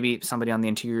there. Maybe somebody on the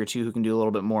interior too who can do a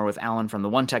little bit more with Allen from the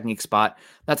one technique spot.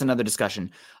 That's another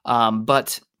discussion.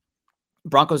 But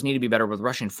Broncos need to be better with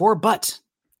rushing 4. But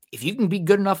if you can be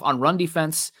good enough on run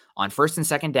defense on first and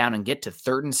second down and get to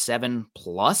 3rd and 7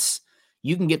 plus,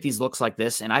 you can get these looks like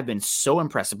this. And I've been so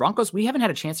impressed. The Broncos, we haven't had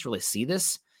a chance to really see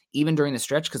this even during the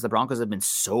stretch because the Broncos have been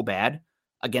so bad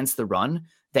against the run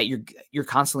that you're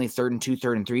constantly 3rd and 2,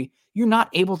 3rd and 3. You're not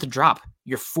able to drop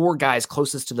your 4 guys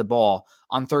closest to the ball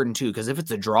on 3rd and 2 because if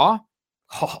it's a draw,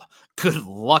 good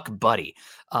luck, buddy.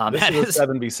 This is a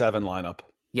 7v7 lineup.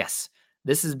 Yes,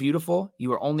 this is beautiful.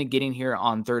 You are only getting here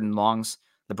on 3rd and longs.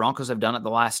 The Broncos have done it the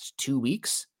last 2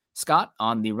 weeks. Scott,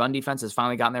 on the run defense has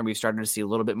finally gotten there. We've started to see a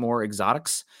little bit more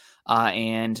exotics.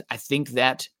 And I think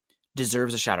that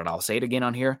deserves a shout out. I'll say it again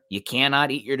on here. You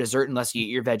cannot eat your dessert unless you eat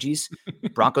your veggies.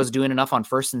 Broncos doing enough on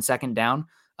first and second down.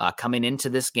 Coming into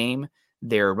this game,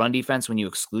 their run defense, when you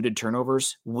excluded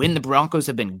turnovers, when the Broncos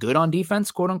have been good on defense,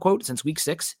 quote unquote, since week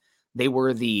 6, they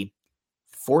were the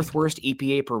 4th worst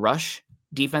EPA per rush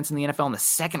defense in the NFL and the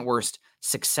 2nd worst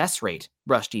success rate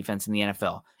rush defense in the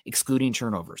NFL, excluding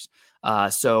turnovers.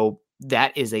 So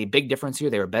that is a big difference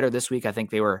here. They were better this week. I think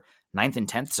they were 9th and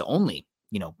 10th, so only,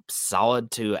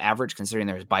 solid to average considering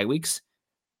there's bye weeks,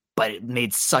 but it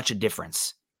made such a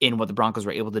difference in what the Broncos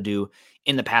were able to do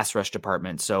in the pass rush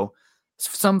department. So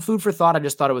some food for thought. I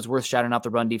just thought it was worth shouting out the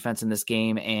run defense in this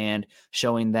game and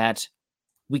showing that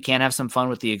we can have some fun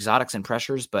with the exotics and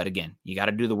pressures. But again, you got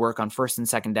to do the work on first and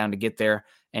second down to get there.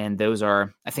 And those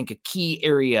are, I think, a key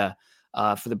area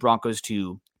for the Broncos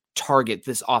to target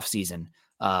this offseason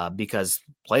because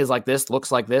plays like this,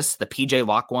 looks like this, the PJ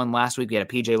Locke one last week, we had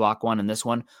a PJ Locke one, and this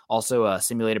one also a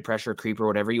simulated pressure, creeper,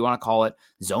 whatever you want to call it,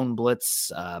 zone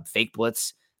blitz, fake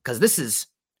blitz, because this is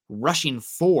rushing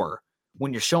 4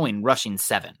 when you're showing rushing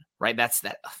 7, right? That's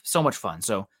so much fun.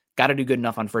 So got to do good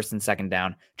enough on first and second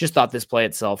down. Just thought this play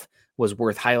itself was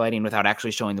worth highlighting without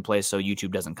actually showing the play so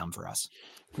YouTube doesn't come for us.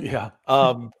 Yeah.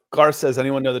 Garth says,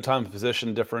 anyone know the time of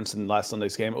position difference in last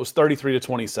Sunday's game? It was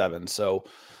 33-27. So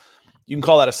you can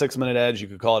call that a 6-minute edge. You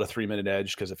could call it a 3-minute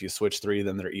edge, because if you switch 3,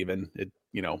 then they're even. It,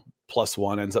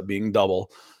 +1 ends up being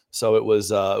double. So it was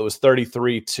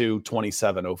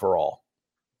 33-27 overall.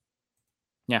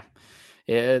 Yeah.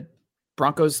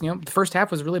 Broncos, the first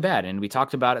half was really bad, and we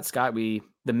talked about it, Scott.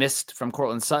 The missed from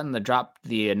Cortland Sutton, the drop,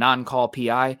 the non-call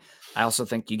PI. I also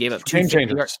think you gave up two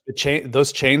changers.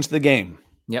 Those changed the game.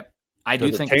 Yep. I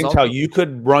do think it changed how you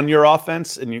could run your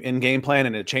offense in game plan,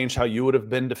 and it changed how you would have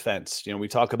been defense. We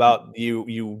talk about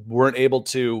you weren't able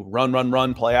to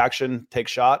run, play action, take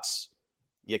shots.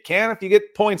 You can if you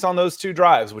get points on those 2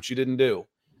 drives, which you didn't do.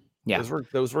 Yeah,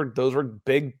 those were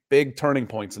big turning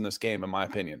points in this game, in my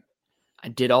opinion. I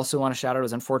did also want to shout out, it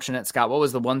was unfortunate, Scott. What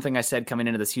was the one thing I said coming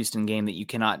into this Houston game that you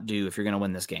cannot do if you're going to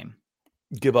win this game?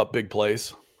 Give up big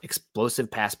plays. Explosive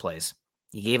pass plays.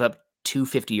 You gave up 2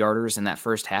 50-yarders in that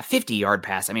first half. 50-yard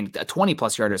pass. I mean, a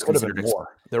 20+ yarder is considered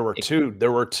more. There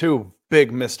were two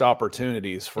big missed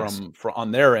opportunities from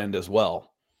on their end as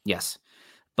well. Yes.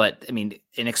 But I mean,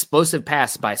 an explosive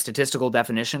pass by statistical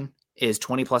definition is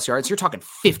 20+ yards. You're talking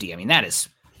 50. I mean, that's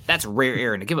rare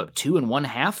air. And to give up 2 in 1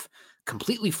 half,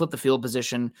 completely flipped the field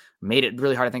position, made it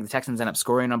really hard. I think the Texans end up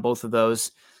scoring on both of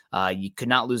those. You could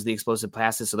not lose the explosive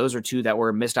passes. So those are 2 that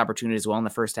were missed opportunities as well in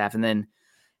the first half. And then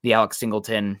the Alex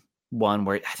Singleton one,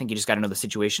 where I think you just got to know the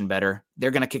situation better.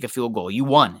 They're going to kick a field goal. You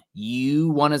won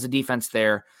as a defense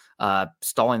there,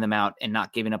 stalling them out and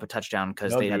not giving up a touchdown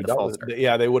because they had the false start.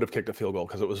 Yeah, they would have kicked a field goal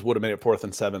because it would have made it 4th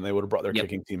and 7. They would have brought their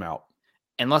kicking team out.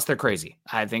 Unless they're crazy.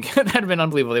 I think that'd have been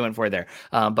unbelievable. They went for it there.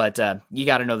 But you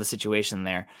got to know the situation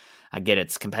there. I get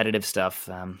it's competitive stuff,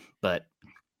 but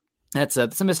that's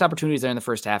some missed opportunities there in the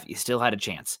first half. You still had a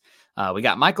chance. We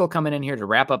got Michael coming in here to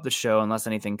wrap up the show, unless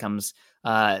anything comes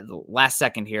last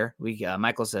second here.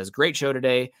 Michael says, great show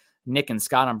today. Nick and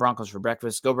Scott on Broncos for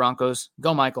breakfast. Go Broncos.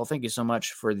 Go Michael. Thank you so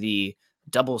much for the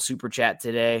double super chat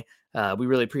today. We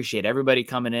really appreciate everybody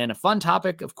coming in. A fun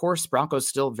topic, of course. Broncos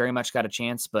still very much got a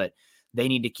chance, but they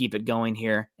need to keep it going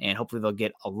here, and hopefully they'll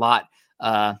get a lot,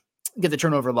 get the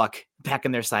turnover luck back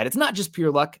in their side. It's not just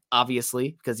pure luck, obviously,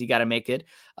 because you got to make it,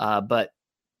 but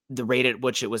the rate at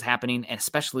which it was happening, and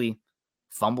especially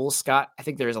fumbles, Scott, I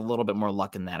think there is a little bit more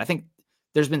luck in that. I think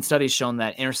there's been studies shown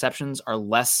that interceptions are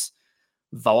less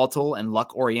volatile and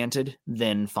luck-oriented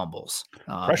than fumbles.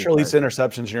 Pressure leads to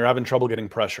interceptions, and you're having trouble getting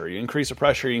pressure. You increase the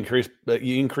pressure,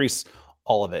 you increase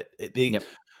all of it.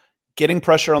 Getting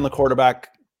pressure on the quarterback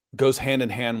goes hand in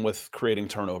hand with creating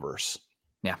turnovers.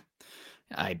 Yeah.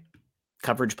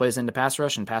 Coverage plays into pass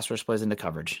rush, and pass rush plays into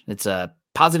coverage. It's a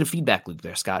positive feedback loop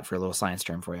there, Scott, for a little science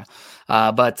term for you.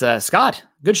 But Scott,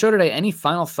 good show today. Any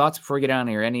final thoughts before we get down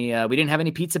here? We didn't have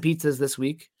any pizzas this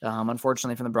week,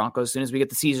 unfortunately, from the Broncos. As soon as we get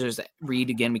the Caesars read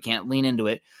again, we can't lean into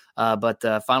it. But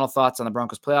final thoughts on the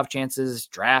Broncos playoff chances,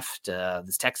 draft,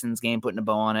 this Texans game, putting a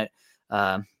bow on it.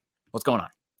 What's going on?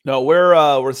 No, we're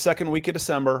the second week of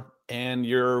December, and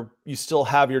you still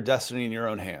have your destiny in your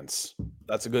own hands.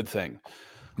 That's a good thing.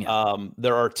 Yeah.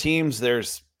 There are teams,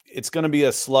 it's going to be a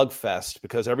slugfest,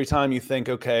 because every time you think,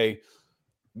 okay,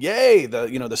 yay, the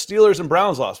Steelers and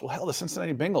Browns lost. Well, hell, the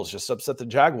Cincinnati Bengals just upset the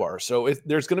Jaguars. So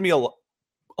there's going to be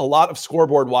a lot of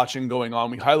scoreboard watching going on.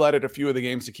 We highlighted a few of the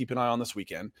games to keep an eye on this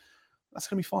weekend. That's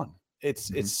going to be fun. It's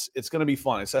going to be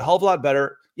fun. It's a hell of a lot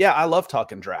better. Yeah, I love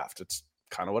talking draft. It's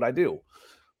kind of what I do.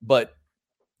 But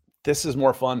this is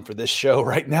more fun for this show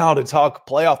right now to talk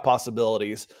playoff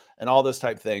possibilities and all those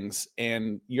type things.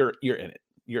 And you're in it.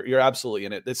 You're absolutely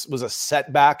in it. This was a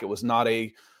setback. It was not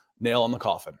a nail in the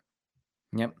coffin.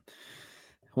 Yep.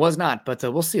 It was not, but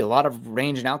we'll see. A lot of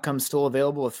range and outcomes still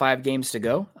available with 5 games to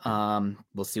go.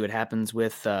 We'll see what happens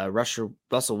with Russell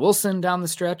Wilson down the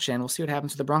stretch, and we'll see what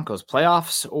happens to the Broncos.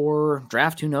 Playoffs or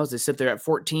draft, who knows? They sit there at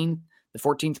 14. The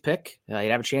 14th pick, you'd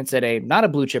have a chance at not a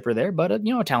blue chipper there, but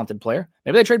a talented player.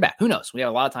 Maybe they trade back. Who knows? We have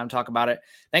a lot of time to talk about it.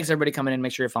 Thanks everybody coming in.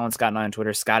 Make sure you're following Scott and I on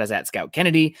Twitter. Scott is at Scout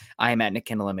Kennedy. I am at Nick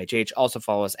Kendall MHH. Also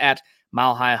follow us at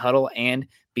Mile High Huddle and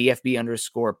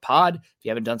BFB_pod. If you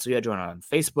haven't done so yet, join on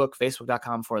Facebook,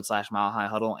 facebook.com/Mile High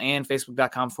Huddle and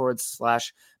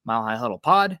Facebook.com/Mile High Huddle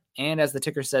pod. And as the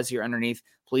ticker says here underneath,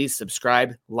 please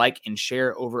subscribe, like, and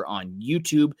share over on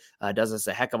YouTube. Does us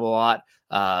a heck of a lot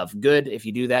of good. If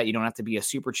you do that, you don't have to be a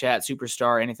super chat,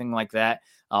 superstar, anything like that.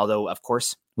 Although, of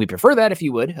course, we prefer that if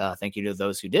you would. Thank you to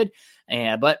those who did.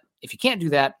 But if you can't do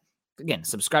that, again,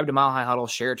 subscribe to Mile High Huddle,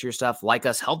 share it to your stuff, like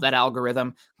us, help that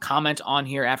algorithm, comment on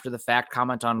here after the fact,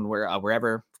 comment on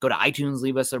wherever, go to iTunes,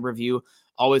 leave us a review.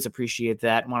 Always appreciate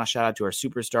that. Want to shout out to our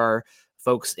superstar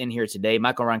folks in here today.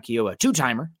 Michael Ronquillo, a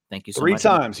two-timer. Thank you so much. 3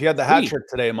 times. He had the hat trick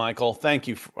today, Michael. Thank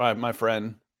you, my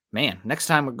friend. Man, next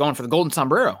time we're going for the golden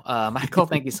sombrero. Michael,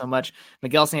 thank you so much.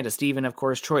 Miguel Santa-Steven, of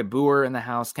course, Troy Boer in the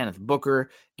house, Kenneth Booker,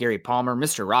 Gary Palmer,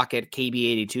 Mr. Rocket,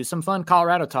 KB82. Some fun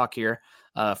Colorado talk here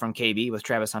from KB with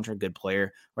Travis Hunter, good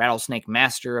player. Rattlesnake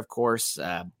Master, of course.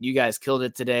 You guys killed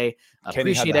it today.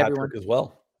 Kenny Appreciate had the hat everyone trick as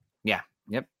well. Yeah.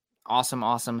 Yep.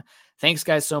 Awesome. Thanks,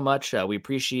 guys, so much. We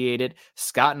appreciate it.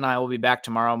 Scott and I will be back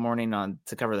tomorrow morning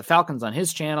to cover the Falcons on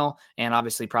his channel, and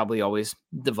obviously probably always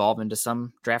devolve into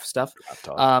some draft stuff.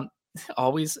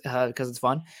 Always, because it's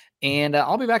fun. And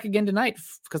I'll be back again tonight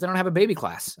because I don't have a baby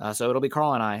class. So it'll be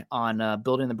Carl and I on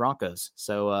building the Broncos.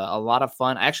 So a lot of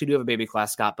fun. I actually do have a baby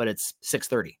class, Scott, but it's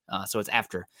 6:30. So it's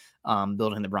after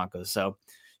building the Broncos. So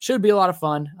should be a lot of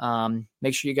fun.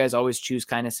 Make sure you guys always choose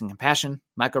kindness and compassion.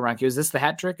 Michael Ronquillo, is this the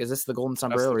hat trick? Is this the golden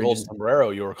sombrero? That's the golden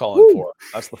sombrero you were calling for.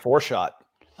 That's the 4-shot.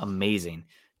 Amazing.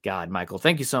 God, Michael,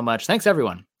 thank you so much. Thanks,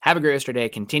 everyone. Have a great rest of your day.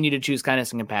 Continue to choose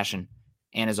kindness and compassion.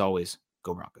 And as always,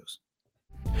 go Broncos.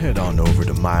 Head on over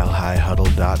to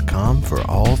milehighhuddle.com for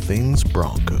all things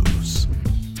Broncos.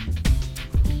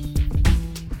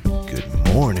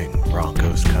 Good morning,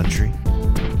 Broncos country.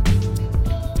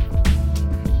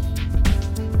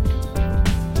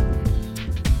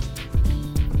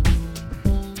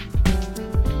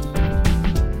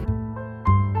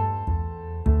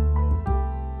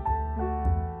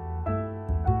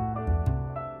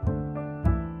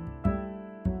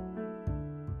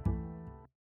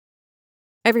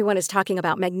 Everyone is talking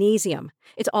about magnesium.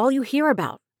 It's all you hear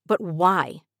about. But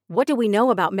why? What do we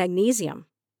know about magnesium?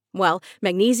 Well,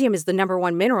 magnesium is the number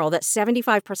one mineral that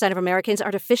 75% of Americans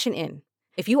are deficient in.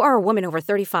 If you are a woman over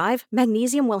 35,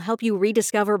 magnesium will help you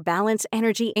rediscover balance,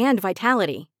 energy, and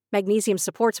vitality. Magnesium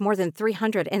supports more than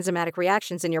 300 enzymatic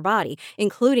reactions in your body,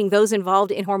 including those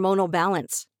involved in hormonal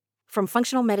balance. From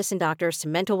functional medicine doctors to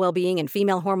mental well-being and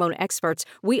female hormone experts,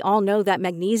 we all know that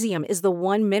magnesium is the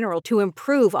one mineral to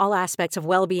improve all aspects of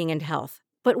well-being and health.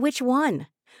 But which one?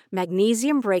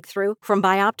 Magnesium Breakthrough from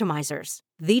Bioptimizers,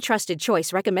 the trusted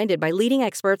choice recommended by leading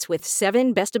experts with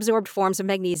 7 best-absorbed forms of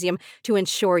magnesium to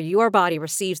ensure your body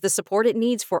receives the support it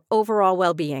needs for overall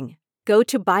well-being. Go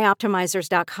to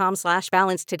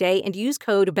bioptimizers.com/balance today and use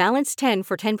code BALANCE10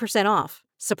 for 10% off.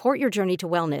 Support your journey to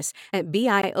wellness at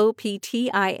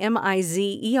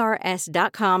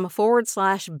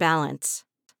bioptimizers.com/balance.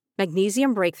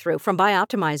 Magnesium Breakthrough from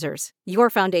Bioptimizers,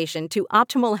 your foundation to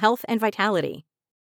optimal health and vitality.